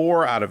up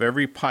 4 out of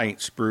every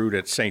pint brewed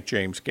at St.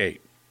 James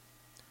Gate.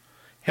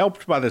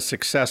 Helped by the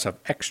success of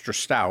extra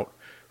stout,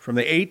 from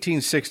the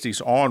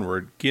 1860s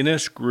onward,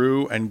 Guinness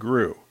grew and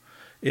grew.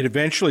 It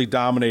eventually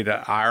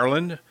dominated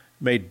Ireland,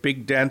 made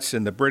big dents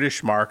in the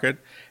British market,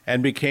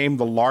 and became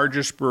the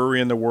largest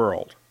brewery in the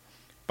world.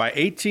 By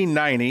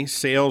 1890,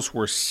 sales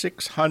were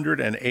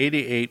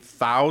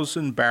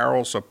 688,000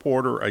 barrels of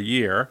porter a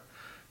year,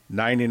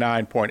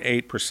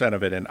 99.8%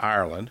 of it in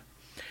Ireland,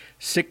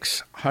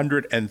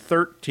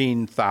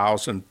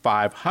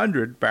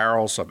 613,500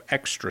 barrels of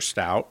extra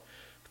stout,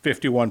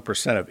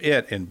 51% of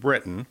it in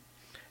Britain,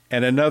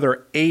 and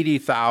another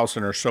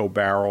 80,000 or so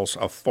barrels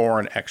of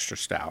foreign extra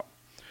stout.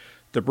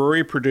 The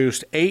brewery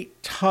produced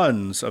 8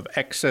 tons of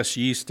excess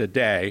yeast a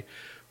day,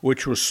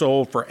 which was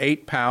sold for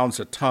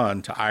 £8 a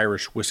ton to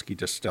Irish whiskey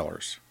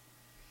distillers.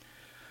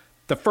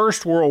 The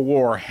First World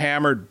War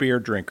hammered beer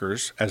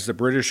drinkers as the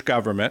British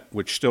government,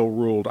 which still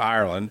ruled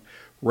Ireland,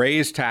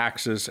 raised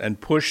taxes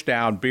and pushed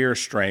down beer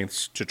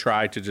strengths to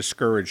try to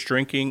discourage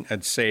drinking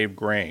and save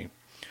grain.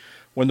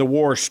 When the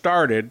war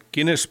started,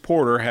 Guinness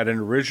Porter had an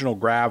original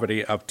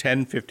gravity of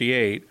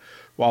 1058,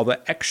 while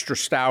the extra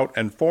stout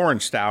and foreign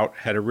stout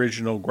had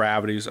original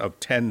gravities of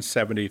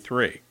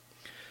 1073.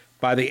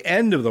 By the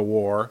end of the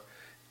war,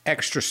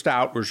 extra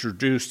stout was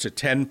reduced to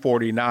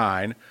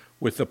 1049,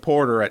 with the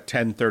porter at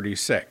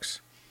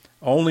 1036.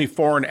 Only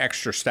foreign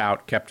extra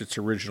stout kept its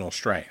original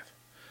strength.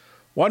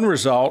 One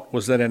result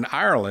was that in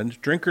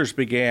Ireland, drinkers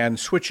began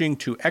switching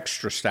to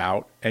extra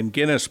stout, and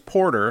Guinness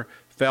Porter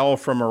fell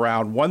from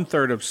around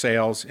 1/3 of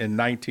sales in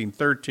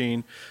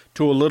 1913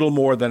 to a little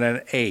more than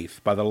an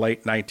eighth by the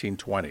late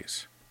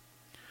 1920s.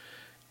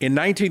 In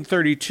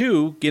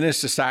 1932, Guinness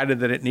decided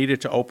that it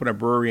needed to open a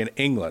brewery in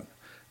England.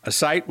 A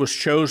site was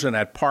chosen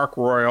at Park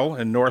Royal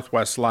in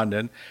northwest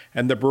London,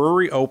 and the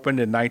brewery opened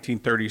in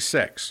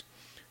 1936,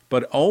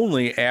 but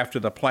only after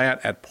the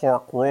plant at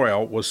Park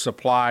Royal was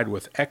supplied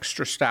with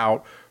extra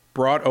stout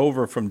brought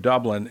over from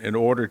Dublin in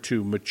order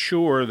to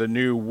mature the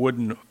new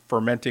wooden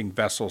fermenting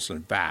vessels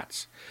and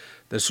vats.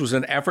 This was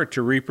an effort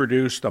to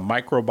reproduce the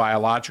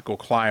microbiological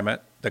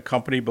climate the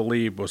company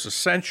believed was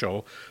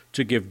essential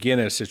to give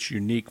Guinness its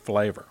unique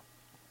flavor.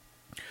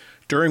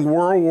 During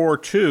World War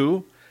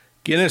II,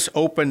 Guinness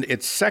opened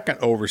its second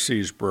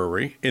overseas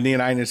brewery in the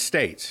United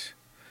States.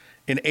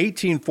 In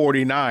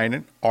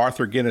 1849,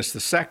 Arthur Guinness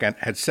II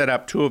had set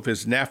up two of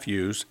his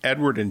nephews,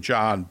 Edward and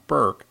John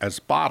Burke, as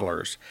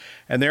bottlers,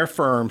 and their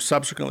firm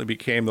subsequently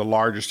became the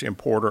largest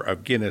importer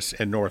of Guinness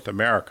in North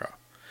America.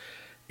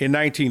 In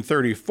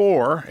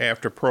 1934,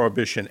 after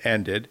Prohibition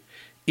ended,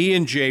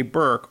 Ian J.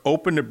 Burke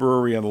opened a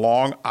brewery in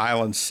Long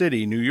Island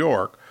City, New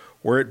York,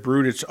 where it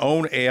brewed its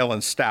own ale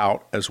and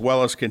stout, as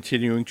well as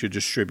continuing to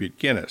distribute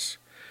Guinness.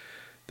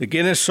 The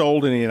Guinness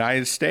sold in the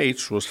United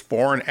States was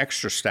Foreign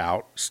Extra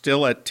Stout,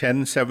 still at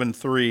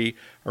 10.73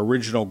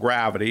 original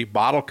gravity,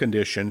 bottle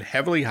conditioned,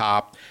 heavily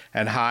hopped,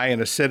 and high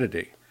in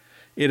acidity.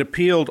 It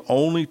appealed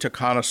only to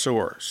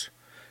connoisseurs.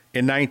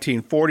 In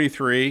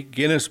 1943,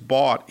 Guinness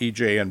bought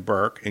E.J. and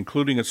Burke,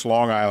 including its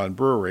Long Island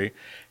brewery,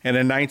 and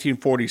in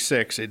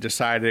 1946 it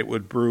decided it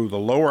would brew the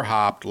lower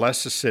hopped,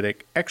 less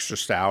acidic Extra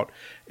Stout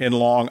in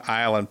Long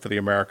Island for the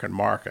American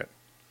market.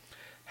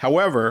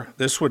 However,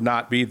 this would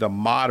not be the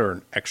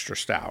modern Extra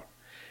Stout.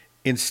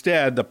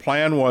 Instead, the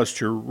plan was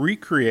to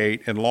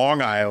recreate in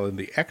Long Island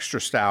the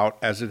Extra Stout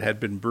as it had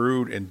been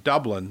brewed in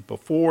Dublin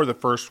before the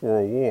First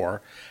World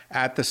War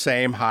at the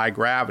same high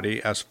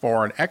gravity as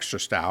Foreign Extra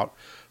Stout,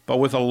 but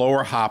with a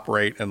lower hop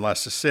rate and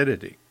less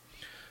acidity.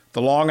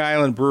 The Long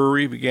Island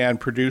Brewery began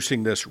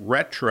producing this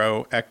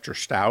retro Extra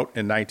Stout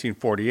in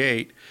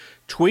 1948,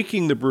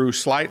 tweaking the brew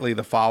slightly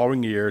the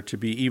following year to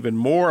be even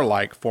more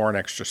like Foreign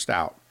Extra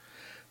Stout.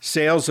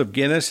 Sales of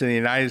Guinness in the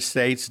United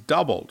States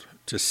doubled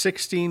to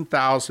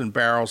 16,000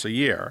 barrels a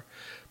year,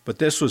 but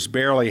this was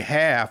barely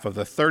half of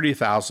the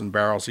 30,000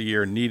 barrels a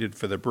year needed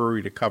for the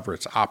brewery to cover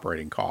its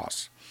operating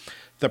costs.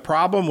 The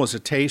problem was a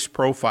taste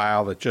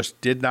profile that just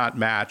did not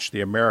match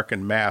the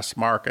American mass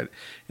market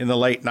in the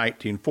late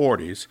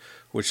 1940s,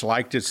 which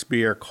liked its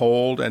beer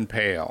cold and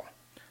pale.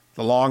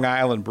 The Long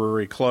Island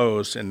Brewery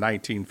closed in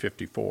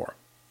 1954.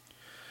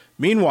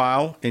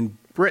 Meanwhile, in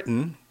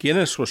Britain,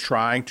 Guinness was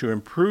trying to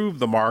improve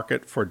the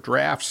market for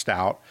draft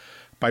stout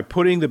by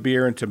putting the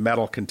beer into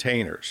metal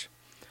containers.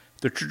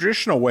 The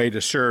traditional way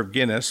to serve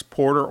Guinness,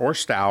 porter, or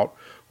stout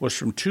was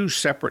from two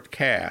separate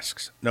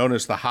casks, known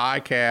as the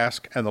high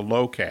cask and the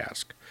low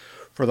cask.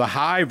 For the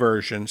high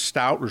version,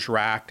 stout was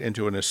racked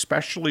into an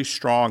especially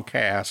strong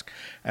cask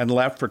and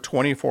left for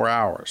 24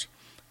 hours.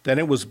 Then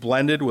it was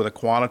blended with a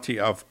quantity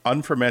of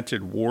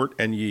unfermented wort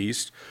and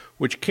yeast,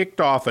 which kicked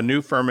off a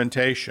new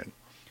fermentation.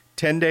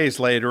 10 days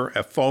later,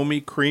 a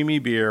foamy, creamy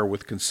beer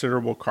with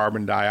considerable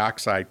carbon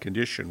dioxide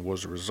condition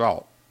was the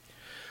result.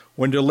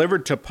 When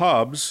delivered to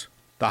pubs,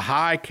 the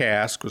high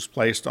cask was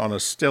placed on a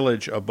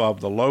stillage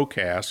above the low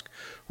cask,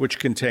 which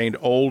contained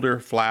older,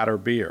 flatter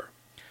beer.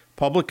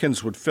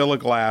 Publicans would fill a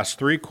glass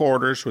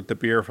 3/4 with the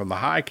beer from the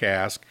high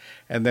cask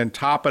and then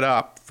top it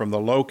up from the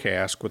low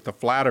cask with the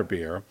flatter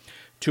beer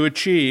to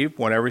achieve,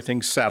 when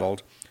everything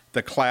settled,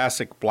 the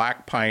classic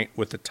black pint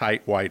with the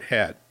tight white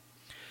head.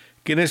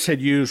 Guinness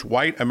had used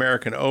white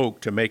American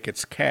oak to make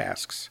its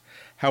casks.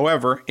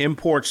 However,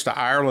 imports to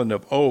Ireland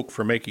of oak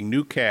for making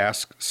new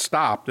casks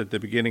stopped at the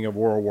beginning of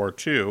World War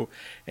II,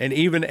 and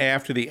even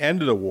after the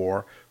end of the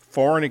war,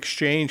 foreign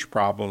exchange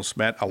problems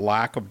meant a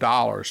lack of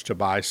dollars to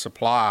buy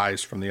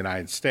supplies from the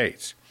United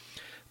States.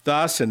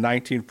 Thus, in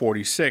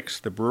 1946,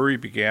 the brewery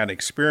began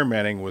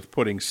experimenting with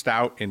putting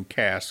stout in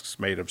casks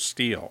made of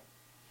steel.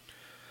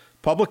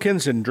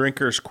 Publicans and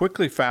drinkers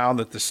quickly found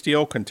that the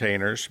steel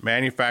containers,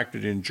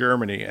 manufactured in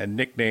Germany and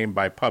nicknamed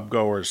by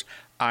pubgoers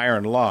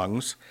iron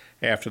lungs,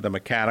 after the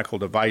mechanical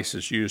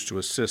devices used to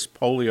assist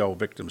polio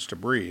victims to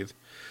breathe,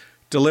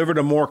 delivered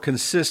a more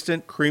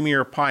consistent,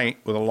 creamier pint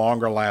with a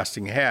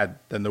longer-lasting head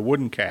than the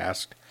wooden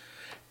cask,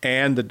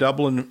 and the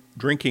Dublin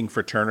drinking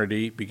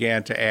fraternity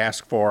began to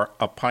ask for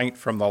a pint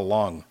from the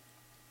lung.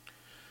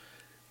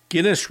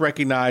 Guinness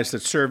recognized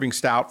that serving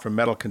stout from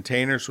metal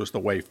containers was the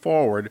way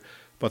forward,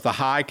 but the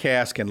high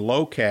cask and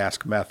low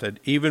cask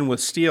method, even with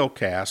steel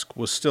cask,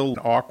 was still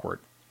awkward.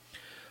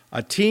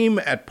 A team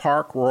at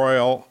Park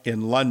Royal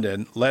in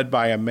London, led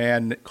by a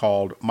man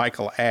called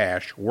Michael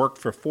Ash, worked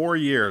for 4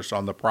 years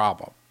on the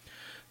problem.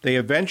 They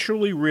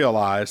eventually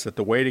realized that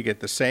the way to get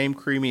the same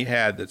creamy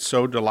head that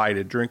so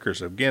delighted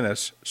drinkers of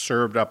Guinness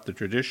served up the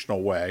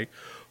traditional way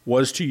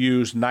was to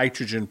use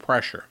nitrogen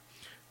pressure,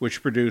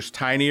 which produced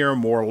tinier,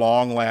 more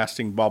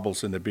long-lasting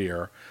bubbles in the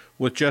beer,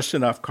 with just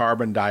enough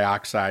carbon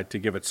dioxide to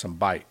give it some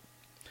bite.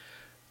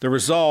 The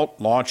result,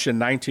 launched in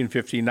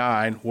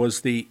 1959,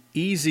 was the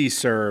Easy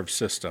Serve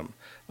system,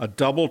 a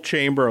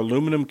double-chamber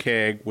aluminum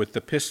keg with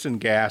the piston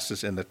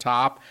gases in the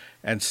top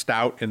and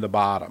stout in the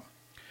bottom.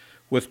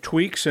 With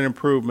tweaks and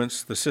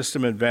improvements, the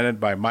system invented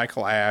by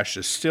Michael Ash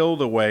is still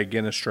the way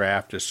Guinness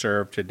Draft is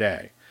served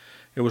today.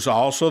 It was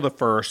also the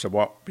first of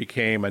what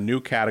became a new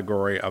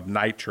category of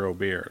nitro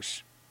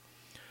beers.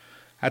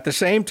 At the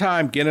same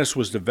time, Guinness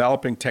was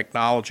developing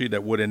technology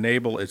that would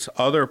enable its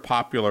other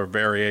popular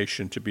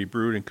variation to be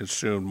brewed and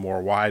consumed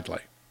more widely.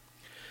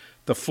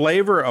 The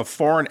flavor of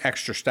foreign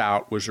extra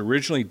stout was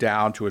originally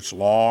down to its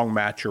long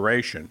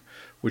maturation,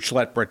 which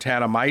let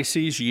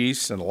Brettanomyces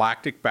yeast and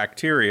lactic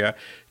bacteria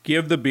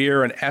give the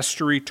beer an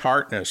estery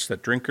tartness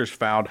that drinkers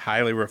found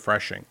highly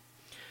refreshing.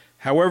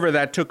 However,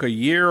 that took a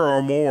year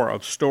or more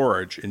of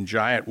storage in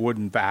giant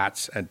wooden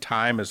vats, and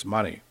time is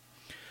money.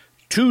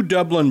 Two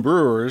Dublin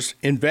brewers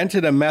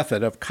invented a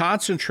method of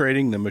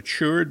concentrating the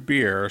matured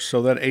beer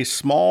so that a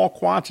small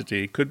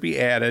quantity could be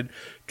added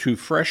to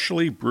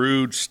freshly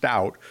brewed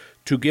stout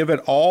to give it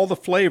all the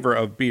flavor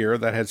of beer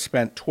that had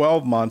spent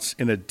 12 months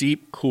in a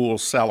deep, cool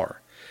cellar.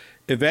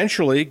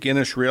 Eventually,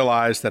 Guinness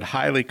realized that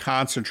highly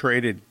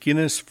concentrated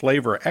Guinness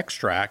flavor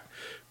extract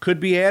could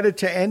be added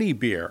to any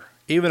beer,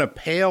 even a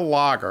pale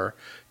lager,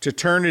 to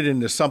turn it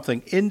into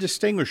something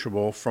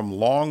indistinguishable from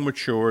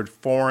long-matured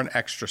foreign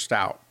extra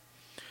stout.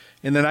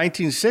 In the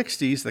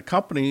 1960s, the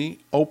company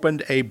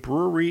opened a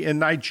brewery in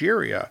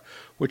Nigeria,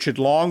 which had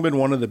long been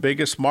one of the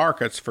biggest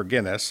markets for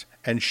Guinness,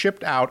 and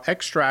shipped out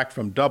extract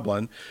from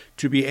Dublin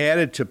to be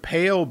added to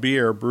pale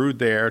beer brewed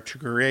there to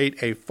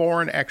create a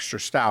foreign extra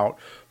stout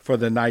for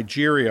the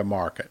Nigeria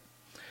market.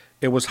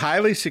 It was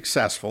highly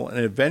successful and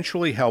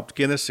eventually helped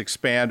Guinness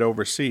expand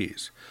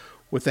overseas.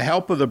 With the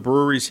help of the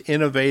brewery's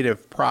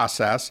innovative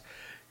process,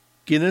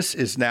 Guinness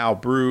is now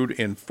brewed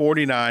in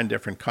 49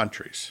 different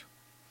countries.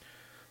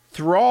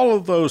 Through all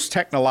of those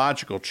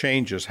technological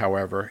changes,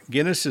 however,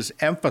 Guinness's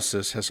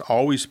emphasis has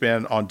always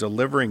been on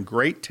delivering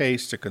great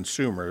taste to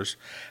consumers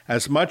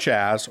as much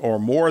as, or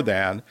more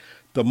than,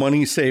 the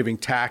money-saving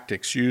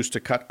tactics used to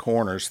cut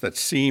corners that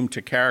seem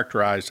to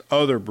characterize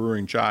other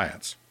brewing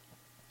giants.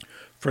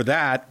 For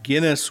that,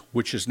 Guinness,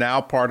 which is now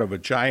part of a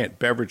giant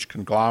beverage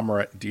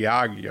conglomerate,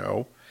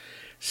 Diageo,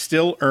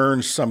 still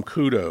earns some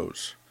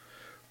kudos.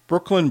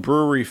 Brooklyn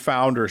Brewery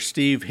founder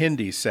Steve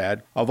Hindy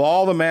said, "Of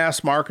all the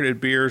mass-marketed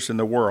beers in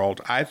the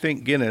world, I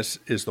think Guinness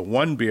is the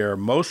one beer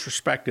most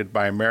respected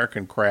by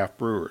American craft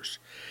brewers.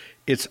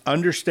 Its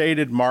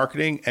understated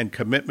marketing and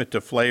commitment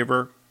to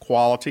flavor,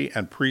 quality,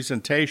 and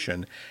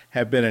presentation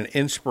have been an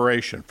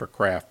inspiration for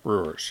craft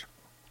brewers."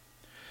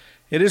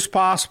 It is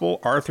possible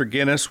Arthur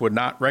Guinness would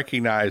not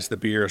recognize the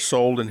beer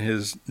sold in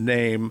his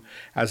name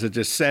as a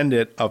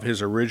descendant of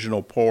his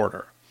original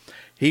porter.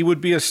 He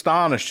would be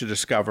astonished to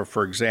discover,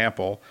 for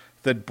example,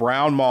 that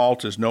brown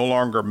malt is no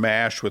longer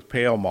mashed with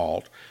pale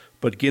malt,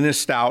 but Guinness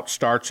Stout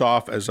starts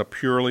off as a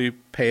purely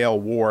pale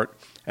wort,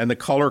 and the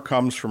color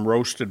comes from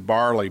roasted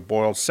barley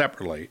boiled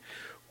separately,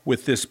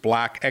 with this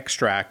black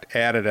extract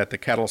added at the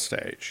kettle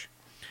stage.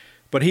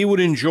 But he would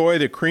enjoy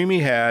the creamy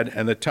head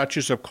and the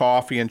touches of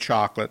coffee and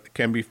chocolate that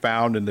can be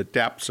found in the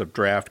depths of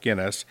draft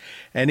Guinness,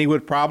 and he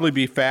would probably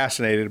be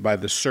fascinated by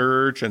the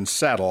surge and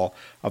settle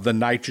of the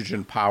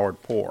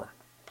nitrogen-powered pour.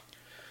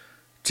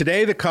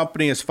 Today, the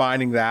company is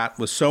finding that,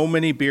 with so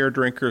many beer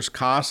drinkers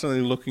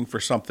constantly looking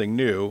for something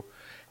new,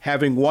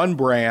 having one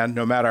brand,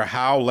 no matter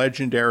how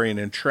legendary and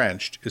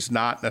entrenched, is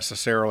not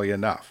necessarily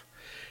enough.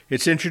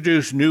 It's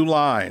introduced new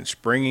lines,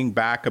 bringing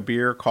back a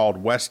beer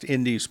called West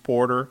Indies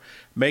Porter,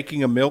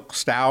 making a milk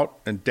stout,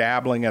 and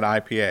dabbling in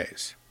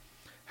IPAs.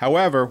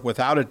 However,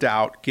 without a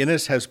doubt,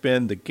 Guinness has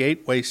been the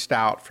gateway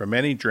stout for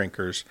many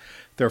drinkers,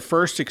 their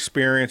first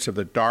experience of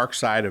the dark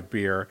side of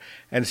beer,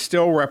 and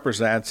still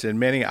represents, in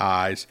many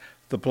eyes,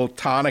 the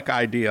platonic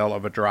ideal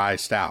of a dry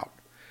stout.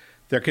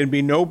 There can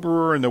be no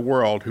brewer in the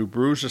world who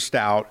brews a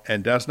stout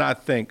and does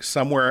not think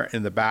somewhere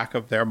in the back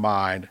of their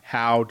mind,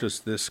 how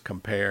does this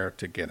compare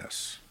to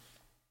Guinness?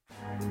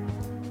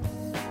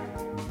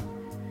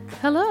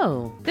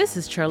 Hello, this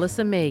is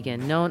Charlissa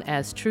Megan, known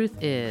as Truth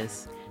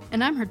Is.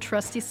 And I'm her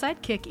trusty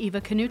sidekick,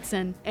 Eva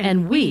Knutson.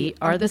 And we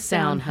are the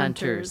Sound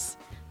Hunters.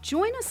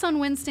 Join us on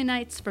Wednesday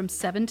nights from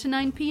 7 to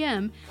 9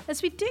 p.m.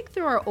 as we dig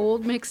through our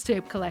old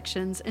mixtape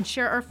collections and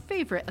share our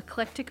favorite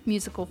eclectic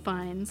musical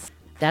finds.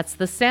 That's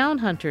the Sound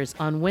Hunters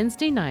on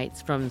Wednesday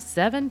nights from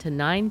 7 to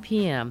 9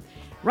 p.m.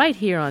 right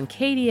here on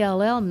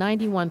KDLL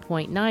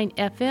 91.9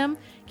 FM,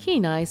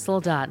 Kenai,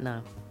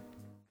 Soldotna.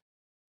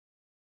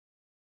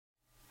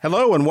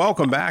 Hello and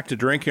welcome back to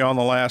Drinking on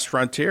the Last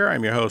Frontier.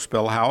 I'm your host,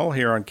 Bill Howell,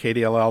 here on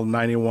KDLL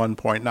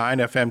 91.9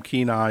 FM,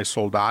 Kenai,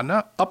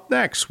 Soldotna. Up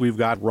next, we've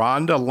got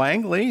Rhonda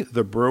Langley,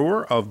 the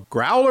brewer of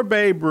Growler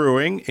Bay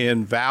Brewing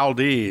in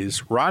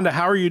Valdez. Rhonda,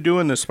 how are you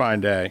doing this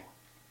fine day?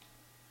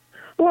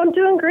 Well, I'm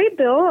doing great,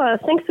 Bill.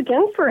 Thanks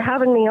again for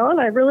having me on.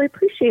 I really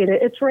appreciate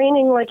it. It's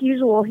raining like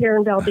usual here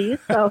in Valdez,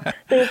 so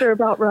things are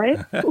about right.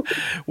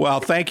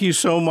 Well, thank you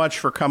so much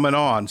for coming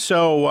on.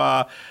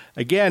 So,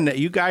 again,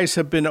 you guys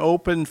have been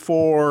open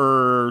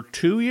for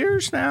 2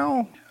 years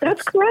now?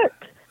 That's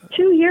correct.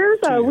 2 years.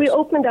 We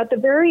opened at the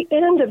very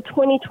end of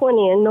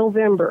 2020 in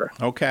November.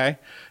 Okay.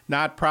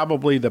 Not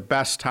probably the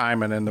best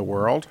timing in the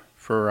world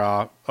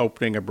for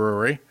opening a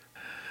brewery.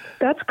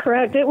 That's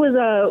correct. It was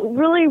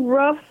really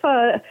rough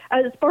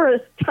as far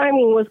as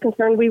timing was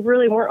concerned. We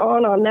really weren't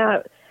on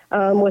that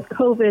with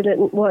COVID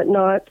and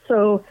whatnot.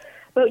 So,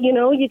 but, you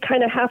know, you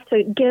kind of have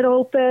to get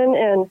open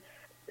and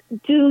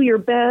do your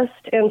best,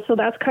 and so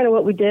that's kind of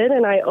what we did.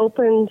 And I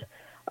opened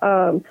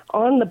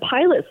on the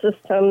pilot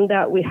system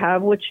that we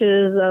have, which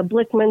is a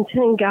Blickman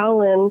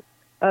 10-gallon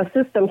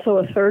system, so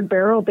a third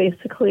barrel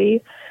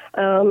basically.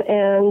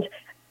 And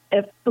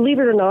if, believe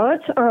it or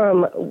not,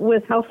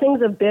 with how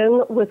things have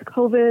been with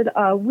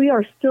COVID, we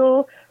are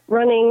still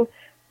running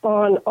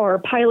on our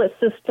pilot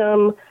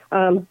system,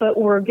 but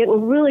we're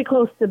getting really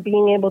close to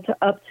being able to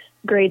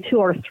upgrade to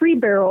our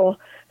 3-barrel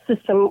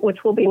system,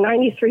 which will be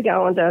 93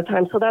 gallons at a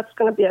time. So that's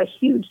going to be a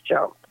huge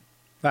jump.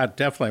 That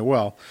definitely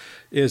will.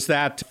 Is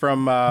that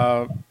from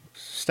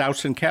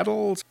Stouts and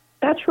Kettles?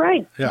 That's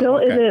right, Yeah, Bill.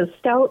 okay. It is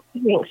Stout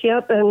Drinks.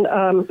 Yep,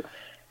 and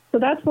so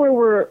that's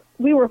where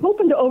we were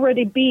hoping to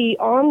already be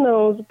on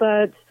those,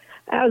 but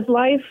as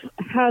life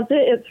has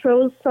it, it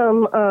throws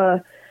some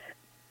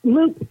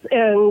loops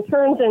and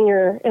turns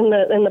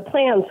in the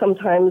plan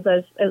sometimes,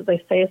 as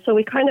they say. So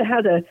we kind of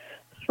had to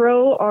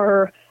throw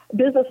our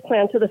business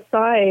plan to the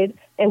side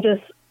and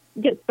just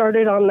get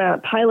started on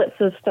that pilot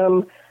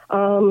system.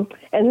 And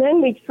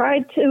then we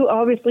tried to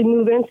obviously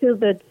move into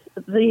the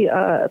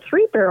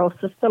 3-barrel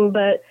system,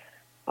 but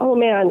oh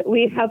man,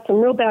 we had some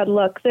real bad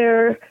luck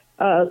there.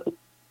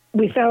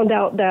 We found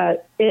out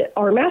that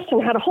our mash tun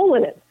had a hole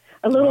in it,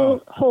 a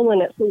little hole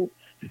in it.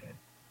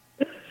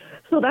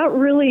 So that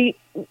really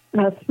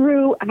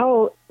threw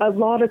out a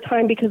lot of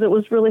time because it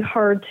was really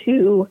hard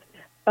to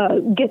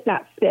get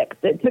that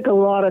fixed. It took a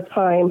lot of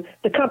time.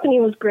 The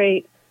company was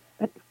great.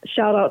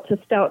 Shout out to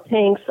Stout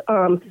Tanks.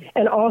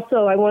 And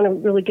also I want to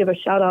really give a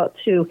shout out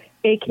to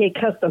AK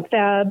Custom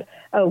Fab,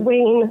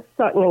 Wayne,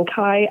 Sutton, and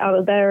Kai out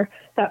of there.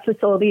 That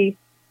facility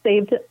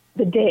saved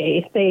the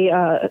day. They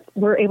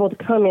were able to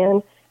come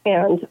in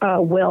and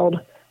weld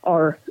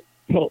our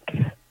tank.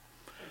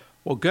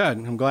 Well, good.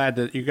 I'm glad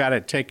that you got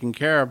it taken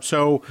care of.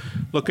 So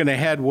looking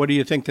ahead, what do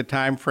you think the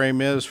time frame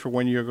is for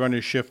when you're going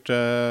to shift,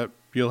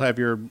 you'll have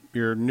your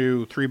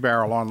new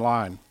 3-barrel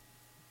online?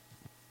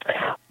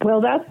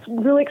 Well, that's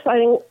really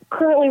exciting.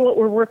 Currently, what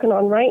we're working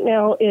on right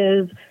now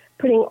is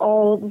putting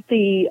all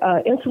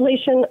the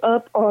insulation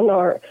up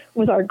on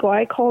with our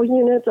glycol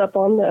units up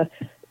on the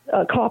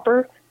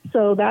copper.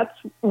 So that's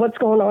what's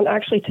going on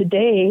actually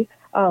today.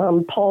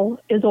 Paul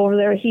is over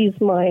there. He's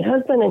my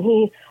husband, and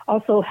he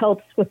also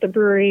helps with the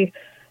brewery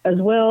as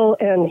well,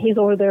 and he's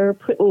over there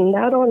putting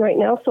that on right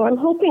now. So I'm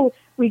hoping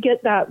we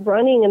get that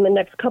running in the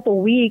next couple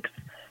weeks,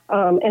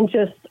 and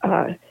just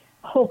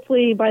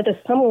hopefully by the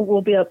summer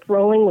we'll be up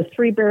rolling with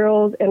 3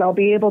 barrels, and I'll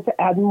be able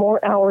to add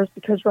more hours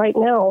because right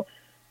now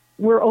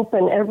we're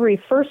open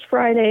every first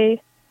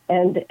Friday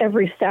and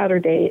every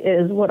Saturday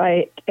is what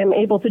I am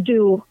able to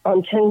do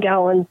on 10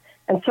 gallons.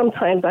 And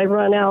sometimes I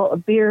run out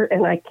of beer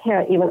and I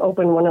can't even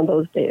open one of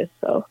those days.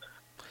 So,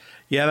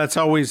 yeah, that's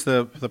always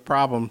the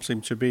problem.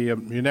 Seems to be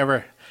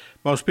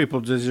most people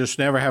just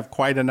never have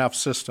quite enough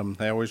system.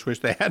 They always wish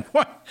they had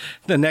one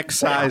the next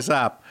size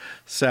up.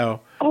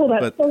 So,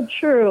 that's so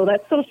true.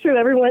 That's so true.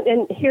 Everyone,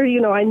 and here,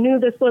 I knew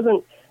this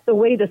wasn't the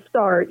way to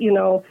start.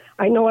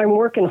 I know I'm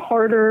working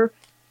harder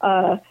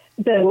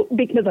than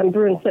because I'm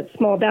brewing such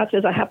small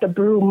batches. I have to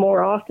brew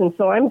more often,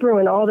 so I'm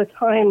brewing all the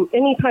time.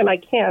 Anytime I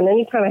can,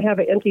 anytime I have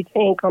an empty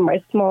tank on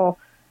my small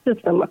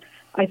system,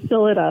 I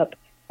fill it up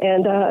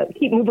and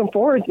keep moving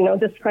forward.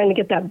 Just trying to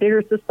get that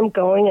bigger system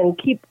going and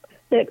keep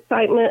the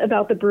excitement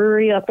about the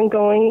brewery up and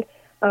going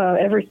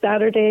every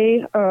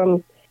Saturday.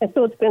 And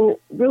so it's been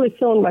really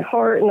filling my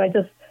heart, and I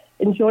just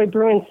enjoy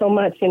brewing so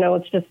much.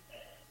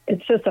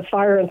 It's just a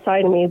fire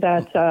inside of me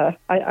that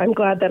I'm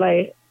glad that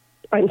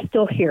I'm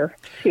still here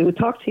to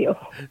talk to you.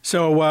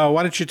 So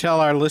why don't you tell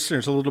our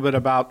listeners a little bit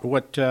about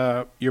what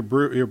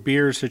your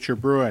beers that you're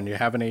brewing? You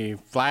have any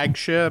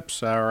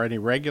flagships or any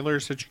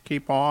regulars that you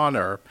keep on,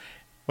 or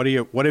what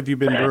have you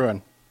been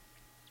brewing?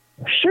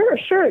 Sure.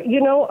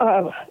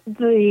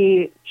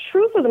 The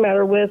truth of the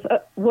matter with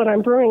what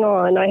I'm brewing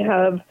on, I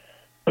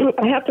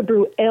have to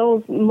brew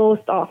ales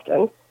most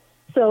often,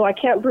 so I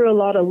can't brew a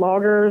lot of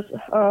lagers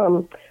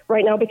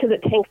right now because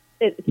it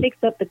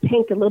takes up the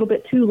tank a little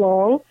bit too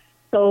long.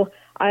 So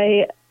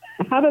I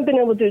haven't been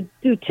able to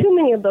do too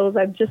many of those.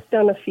 I've just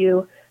done a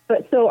few.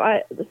 But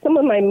some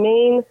of my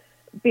main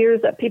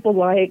beers that people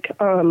like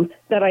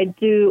that I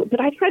do,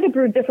 but I try to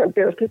brew different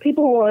beers because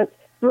people want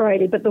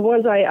variety. But the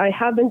ones I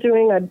have been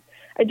doing,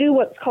 I do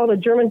what's called a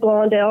German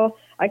blonde ale.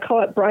 I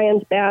call it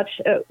Brian's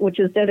Batch, which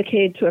is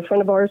dedicated to a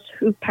friend of ours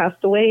who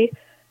passed away.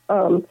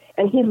 And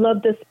he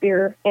loved this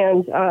beer.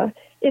 And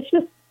it's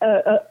just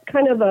a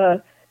kind of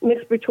a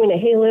mix between a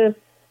Halis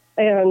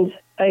and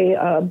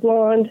a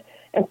blonde.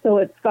 And so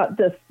it's got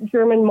this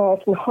German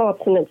malt and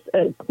hops, and it's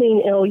a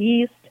clean ale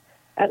yeast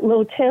at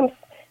low temps,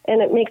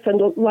 and it makes a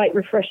light,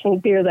 refreshing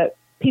beer that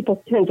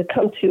people tend to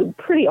come to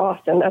pretty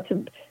often. That's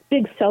a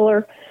big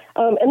seller.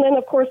 And then,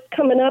 of course,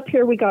 coming up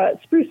here, we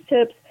got Spruce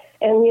Tips,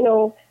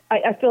 and,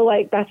 I feel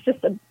like that's just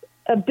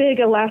a big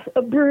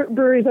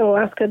breweries in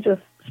Alaska,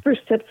 just Spruce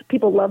Tips.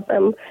 People love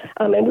them.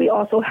 And we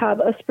also have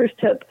a Spruce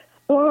Tip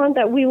blonde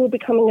that we will be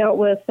coming out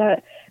with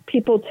that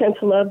people tend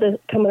to love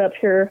coming up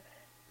here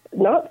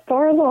not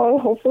far along,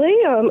 hopefully.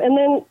 And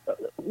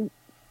then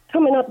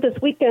coming up this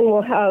weekend,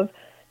 we'll have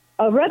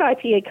a red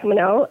IPA coming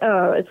out.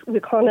 We're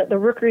calling it the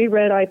Rookery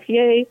Red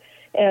IPA,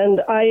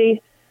 and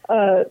I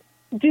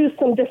do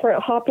some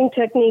different hopping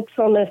techniques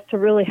on this to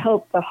really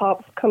help the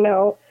hops come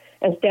out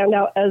and stand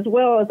out, as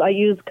well as I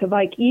use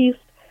Kvike yeast,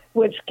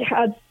 which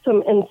has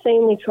some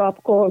insanely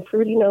tropical and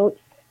fruity notes,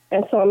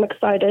 and so I'm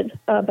excited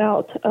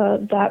about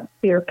that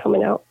beer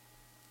coming out.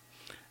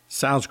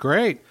 Sounds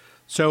great.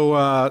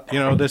 So,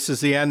 this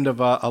is the end of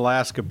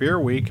Alaska Beer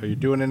Week. Are you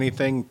doing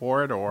anything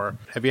for it, or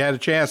have you had a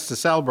chance to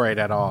celebrate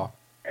at all?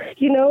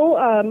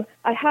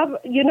 I have,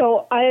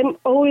 I'm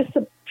always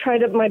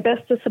tried my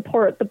best to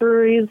support the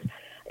breweries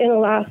in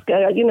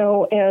Alaska,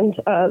 and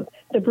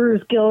the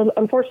Brewers Guild.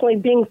 Unfortunately,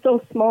 being so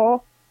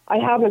small, I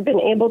haven't been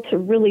able to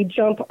really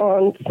jump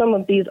on some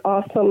of these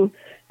awesome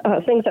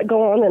things that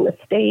go on in the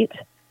state.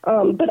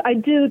 But I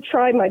do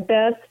try my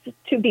best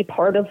to be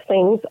part of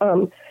things.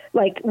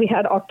 Like we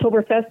had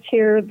Oktoberfest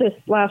here this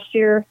last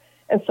year,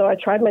 and so I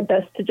tried my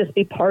best to just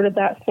be part of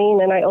that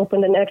scene, and I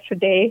opened an extra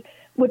day,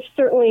 which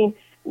certainly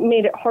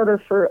made it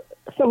harder for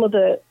some of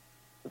the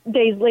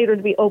days later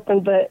to be open.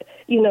 But,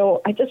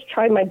 I just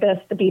tried my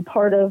best to be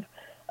part of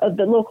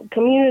the local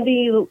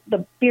community,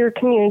 the beer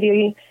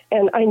community,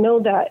 and I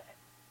know that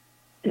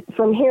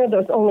from here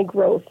there's only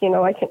growth.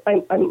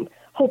 I'm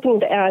hoping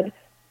to add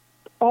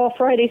all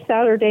Friday,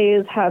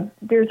 Saturdays, have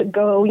beers to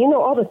go,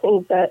 all the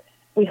things that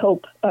we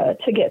hope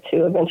to get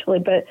to eventually.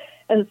 But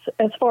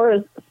as far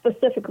as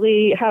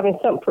specifically having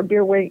something for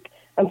Beer Week,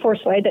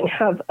 unfortunately, I didn't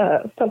have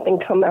something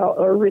come out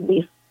or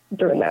release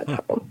during that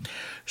time.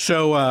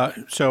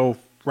 So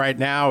right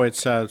now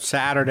it's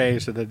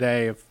Saturdays of the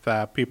day. If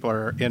people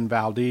are in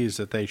Valdez,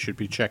 that they should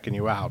be checking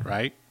you out,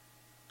 right?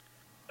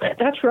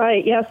 That's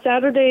right. Yeah,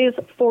 Saturdays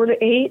 4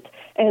 to 8,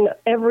 and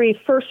every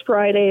first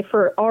Friday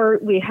for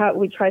art we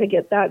try to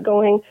get that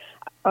going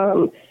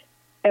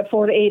at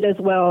 4 to 8 as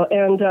well.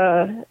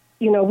 And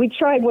we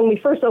tried when we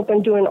first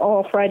opened doing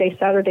all Friday,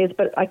 Saturdays,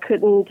 but I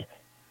couldn't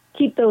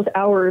keep those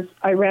hours.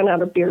 I ran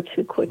out of beer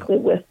too quickly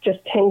with just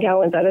 10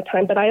 gallons at a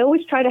time. But I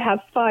always try to have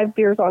 5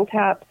 beers on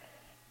tap.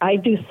 I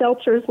do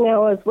seltzers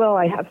now as well.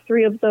 I have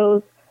 3 of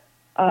those.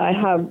 I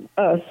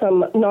have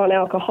some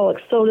non-alcoholic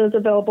sodas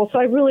available. So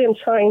I really am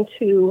trying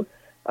to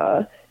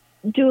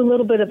do a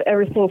little bit of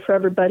everything for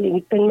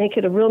everybody and make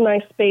it a real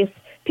nice space.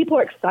 People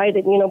are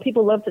excited.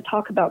 People love to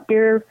talk about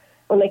beer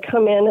when they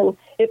come in, and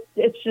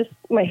it's just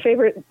my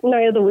favorite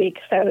night of the week,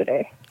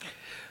 Saturday.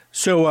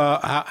 So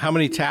how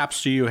many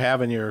taps do you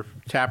have in your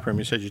tap room?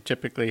 You said you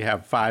typically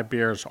have 5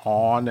 beers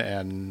on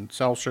and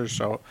seltzers.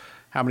 So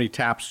how many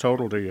taps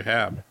total do you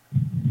have?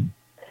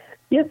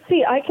 Let's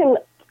see. I can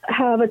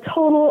have a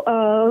total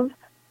of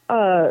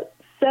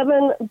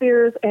 7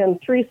 beers and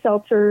 3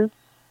 seltzers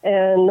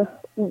and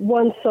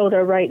 1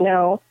 soda right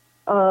now.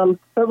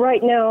 But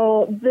right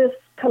now, this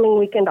coming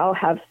weekend, I'll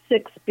have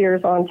 6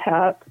 beers on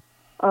tap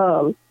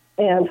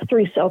and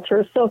 3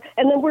 seltzers. So,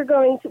 and then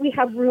we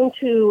have room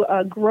to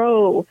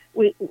grow.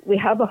 We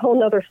have a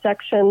whole other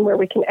section where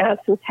we can add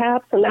some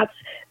taps, and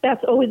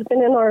that's always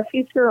been in our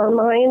future, our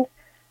mind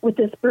with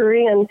this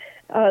brewery. And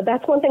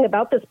that's one thing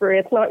about this brewery.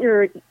 It's not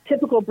your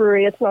typical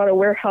brewery. It's not a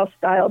warehouse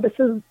style. This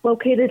is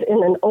located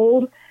in an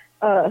old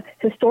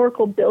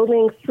historical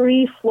building,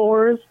 3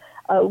 floors.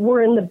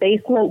 We're in the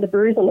basement. The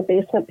brewery's in the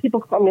basement.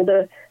 People call me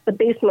the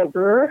basement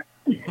brewer.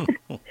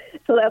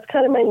 So that's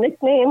kind of my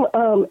nickname.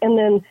 And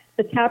then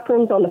the tap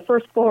room's on the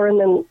first floor, and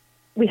then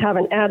we have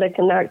an attic,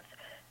 and that's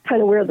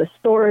kind of where the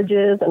storage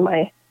is and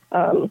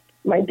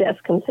my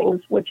desk and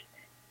things, which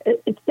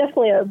it's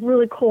definitely a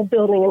really cool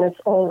building in its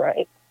own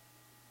right.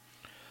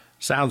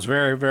 Sounds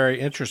very, very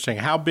interesting.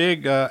 How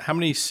big, how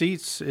many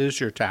seats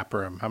is your tap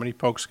room? How many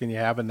folks can you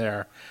have in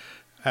there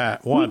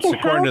at once,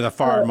 according to the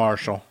fire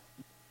marshal?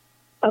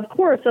 Of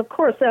course.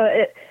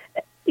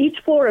 Each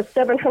floor is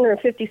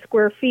 750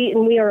 square feet,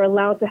 and we are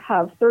allowed to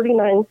have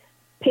 39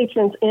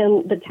 patrons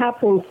in the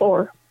tap room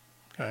floor.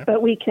 Okay.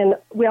 But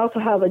we also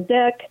have a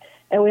deck,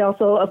 and we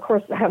also, of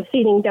course, have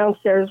seating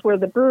downstairs where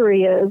the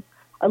brewery is,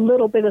 a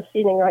little bit of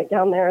seating right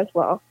down there as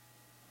well.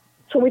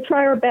 So we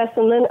try our best.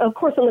 And then, of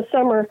course, in the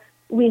summer,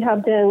 we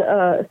have been,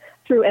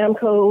 through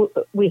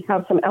AMCO, we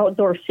have some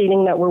outdoor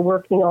seating that we're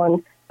working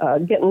on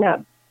getting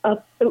that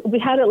up. We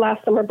had it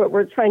last summer, but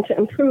we're trying to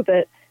improve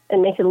it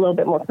and make it a little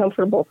bit more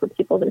comfortable for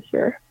people this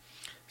year.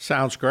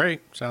 Sounds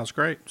great.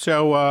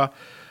 So,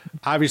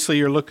 obviously,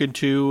 you're looking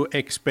to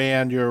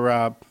expand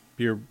your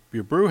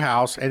brew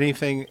house.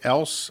 Anything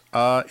else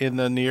in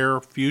the near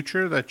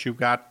future that you've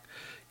got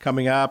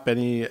coming up?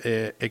 Any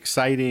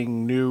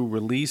exciting new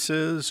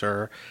releases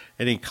or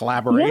any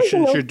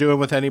collaborations you're doing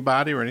with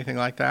anybody or anything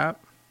like that?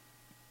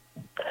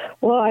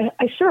 Well,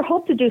 I sure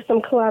hope to do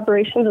some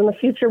collaborations in the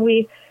future.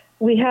 We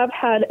have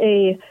had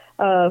a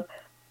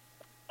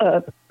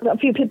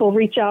few people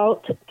reach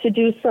out to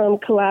do some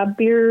collab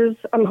beers.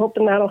 I'm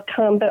hoping that'll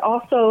come. But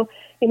also,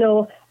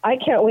 I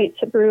can't wait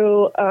to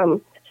brew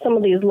some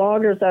of these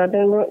lagers that I've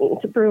been wanting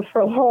to brew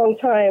for a long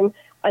time.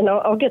 And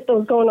I'll get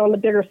those going on the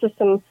bigger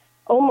system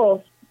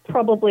almost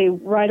probably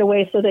right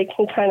away so they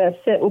can kind of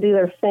sit and do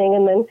their thing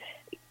and then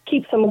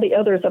keep some of the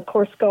others, of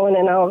course, going.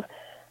 And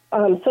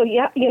so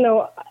yeah,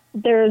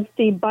 there's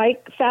the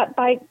fat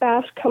bike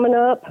bash coming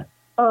up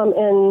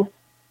in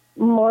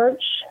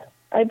March,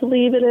 I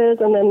believe it is,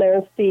 and then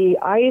there's the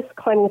ice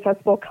climbing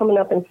festival coming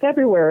up in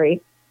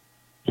February.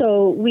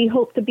 So we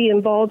hope to be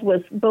involved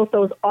with both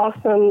those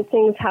awesome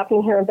things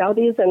happening here in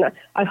Valdez, and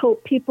I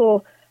hope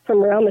people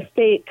from around the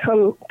state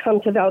come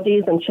to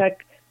Valdez and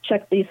check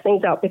these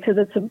things out, because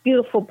it's a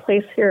beautiful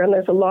place here, and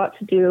there's a lot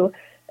to do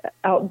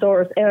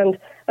outdoors, and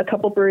a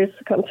couple breweries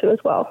to come to as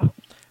well.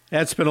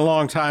 It's been a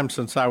long time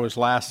since I was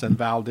last in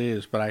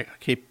Valdez, but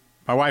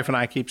my wife and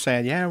I keep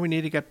saying, yeah, we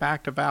need to get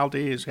back to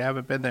Valdez. We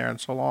haven't been there in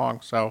so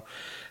long. So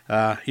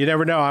you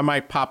never know. I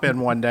might pop in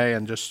one day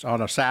and just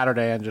on a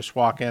Saturday and just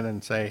walk in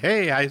and say,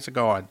 hey, how's it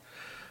going?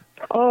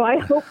 Oh, I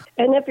hope.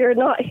 And if you're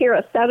not here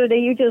a Saturday,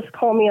 you just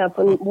call me up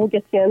and we'll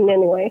get you in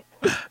anyway.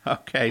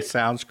 Okay,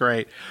 sounds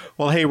great.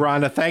 Well, hey,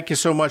 Rhonda, thank you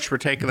so much for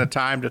taking the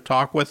time to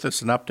talk with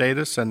us and update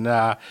us. And,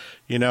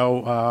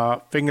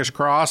 fingers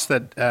crossed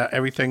that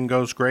everything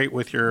goes great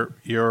with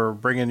your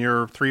bringing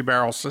your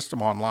 3-barrel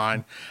system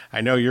online. I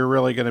know you're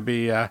really going to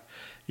be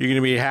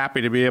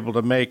happy to be able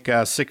to make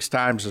 6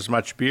 times as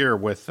much beer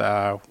in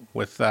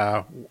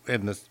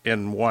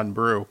one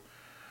brew.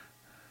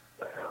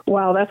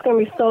 Wow, that's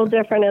going to be so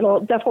different. It'll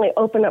definitely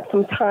open up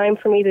some time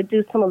for me to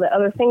do some of the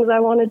other things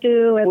I want to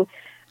do, and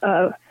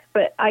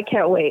but I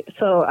can't wait.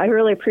 So I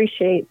really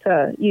appreciate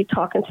you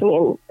talking to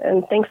me,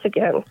 and thanks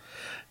again.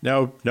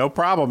 No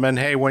problem. And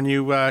hey, when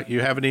you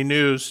have any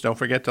news, don't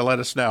forget to let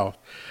us know.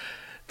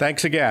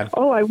 Thanks again.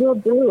 Oh, I will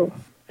do.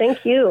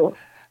 Thank you.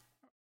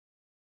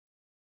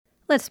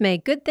 Let's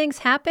make good things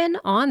happen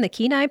on the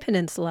Kenai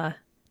Peninsula.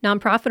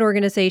 Nonprofit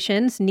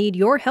organizations need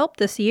your help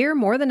this year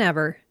more than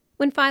ever.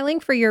 When filing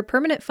for your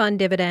permanent fund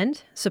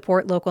dividend,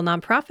 support local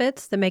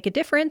nonprofits that make a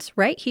difference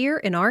right here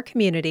in our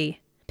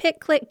community. Pick,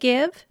 click,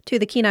 give to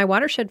the Kenai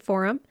Watershed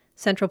Forum,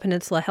 Central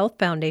Peninsula Health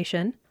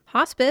Foundation,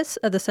 Hospice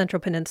of the Central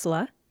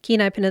Peninsula,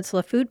 Kenai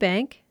Peninsula Food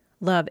Bank,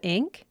 Love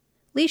Inc.,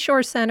 Lee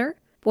Shore Center,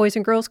 Boys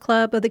and Girls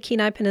Club of the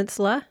Kenai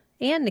Peninsula,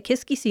 and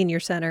Nikiski Senior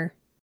Center.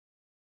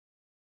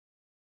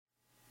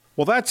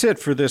 Well, that's it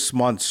for this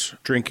month's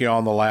Drinking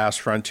on the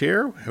Last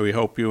Frontier. We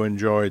hope you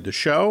enjoyed the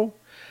show.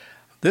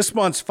 This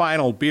month's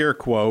final beer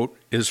quote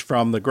is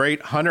from the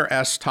great Hunter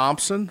S.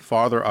 Thompson,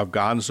 father of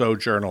gonzo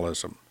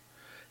journalism.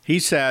 He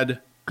said,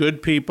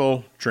 "Good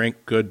people drink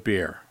good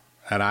beer,"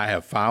 and I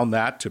have found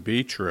that to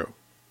be true.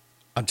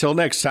 Until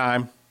next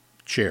time,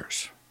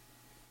 cheers.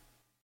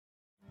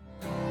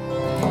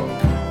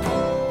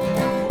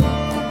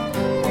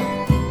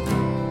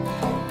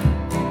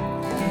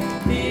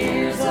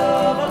 Beers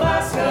of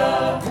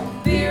Alaska,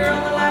 beer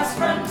on the last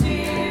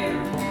frontier.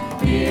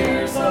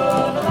 Beers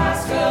of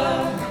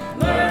Alaska,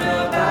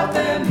 learn about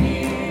them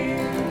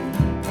here.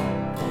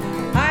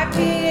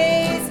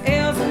 IPAs,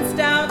 ales and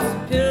stouts,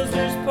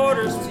 pilsners,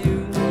 porters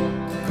too.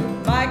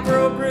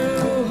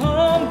 Microbrew,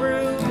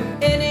 homebrew,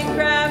 any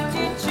craft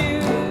you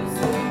choose.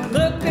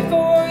 Look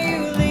before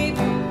you leap,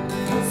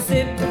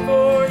 sip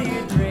before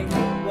you drink.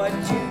 What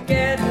you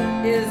get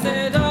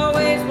isn't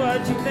always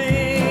what you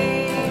think.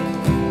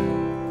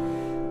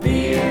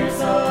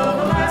 Beers of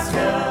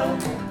Alaska,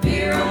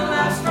 beer on the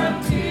last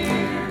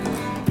frontier.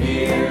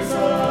 Beers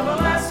of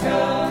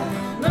Alaska,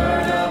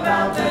 learn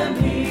about them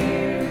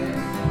here.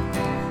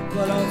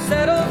 Well, don't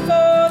settle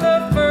for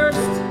the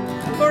first,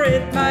 for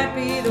it might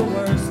be the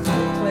worst.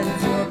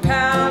 Cleanse your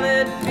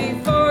palate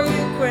before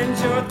you quench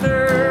your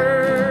thirst.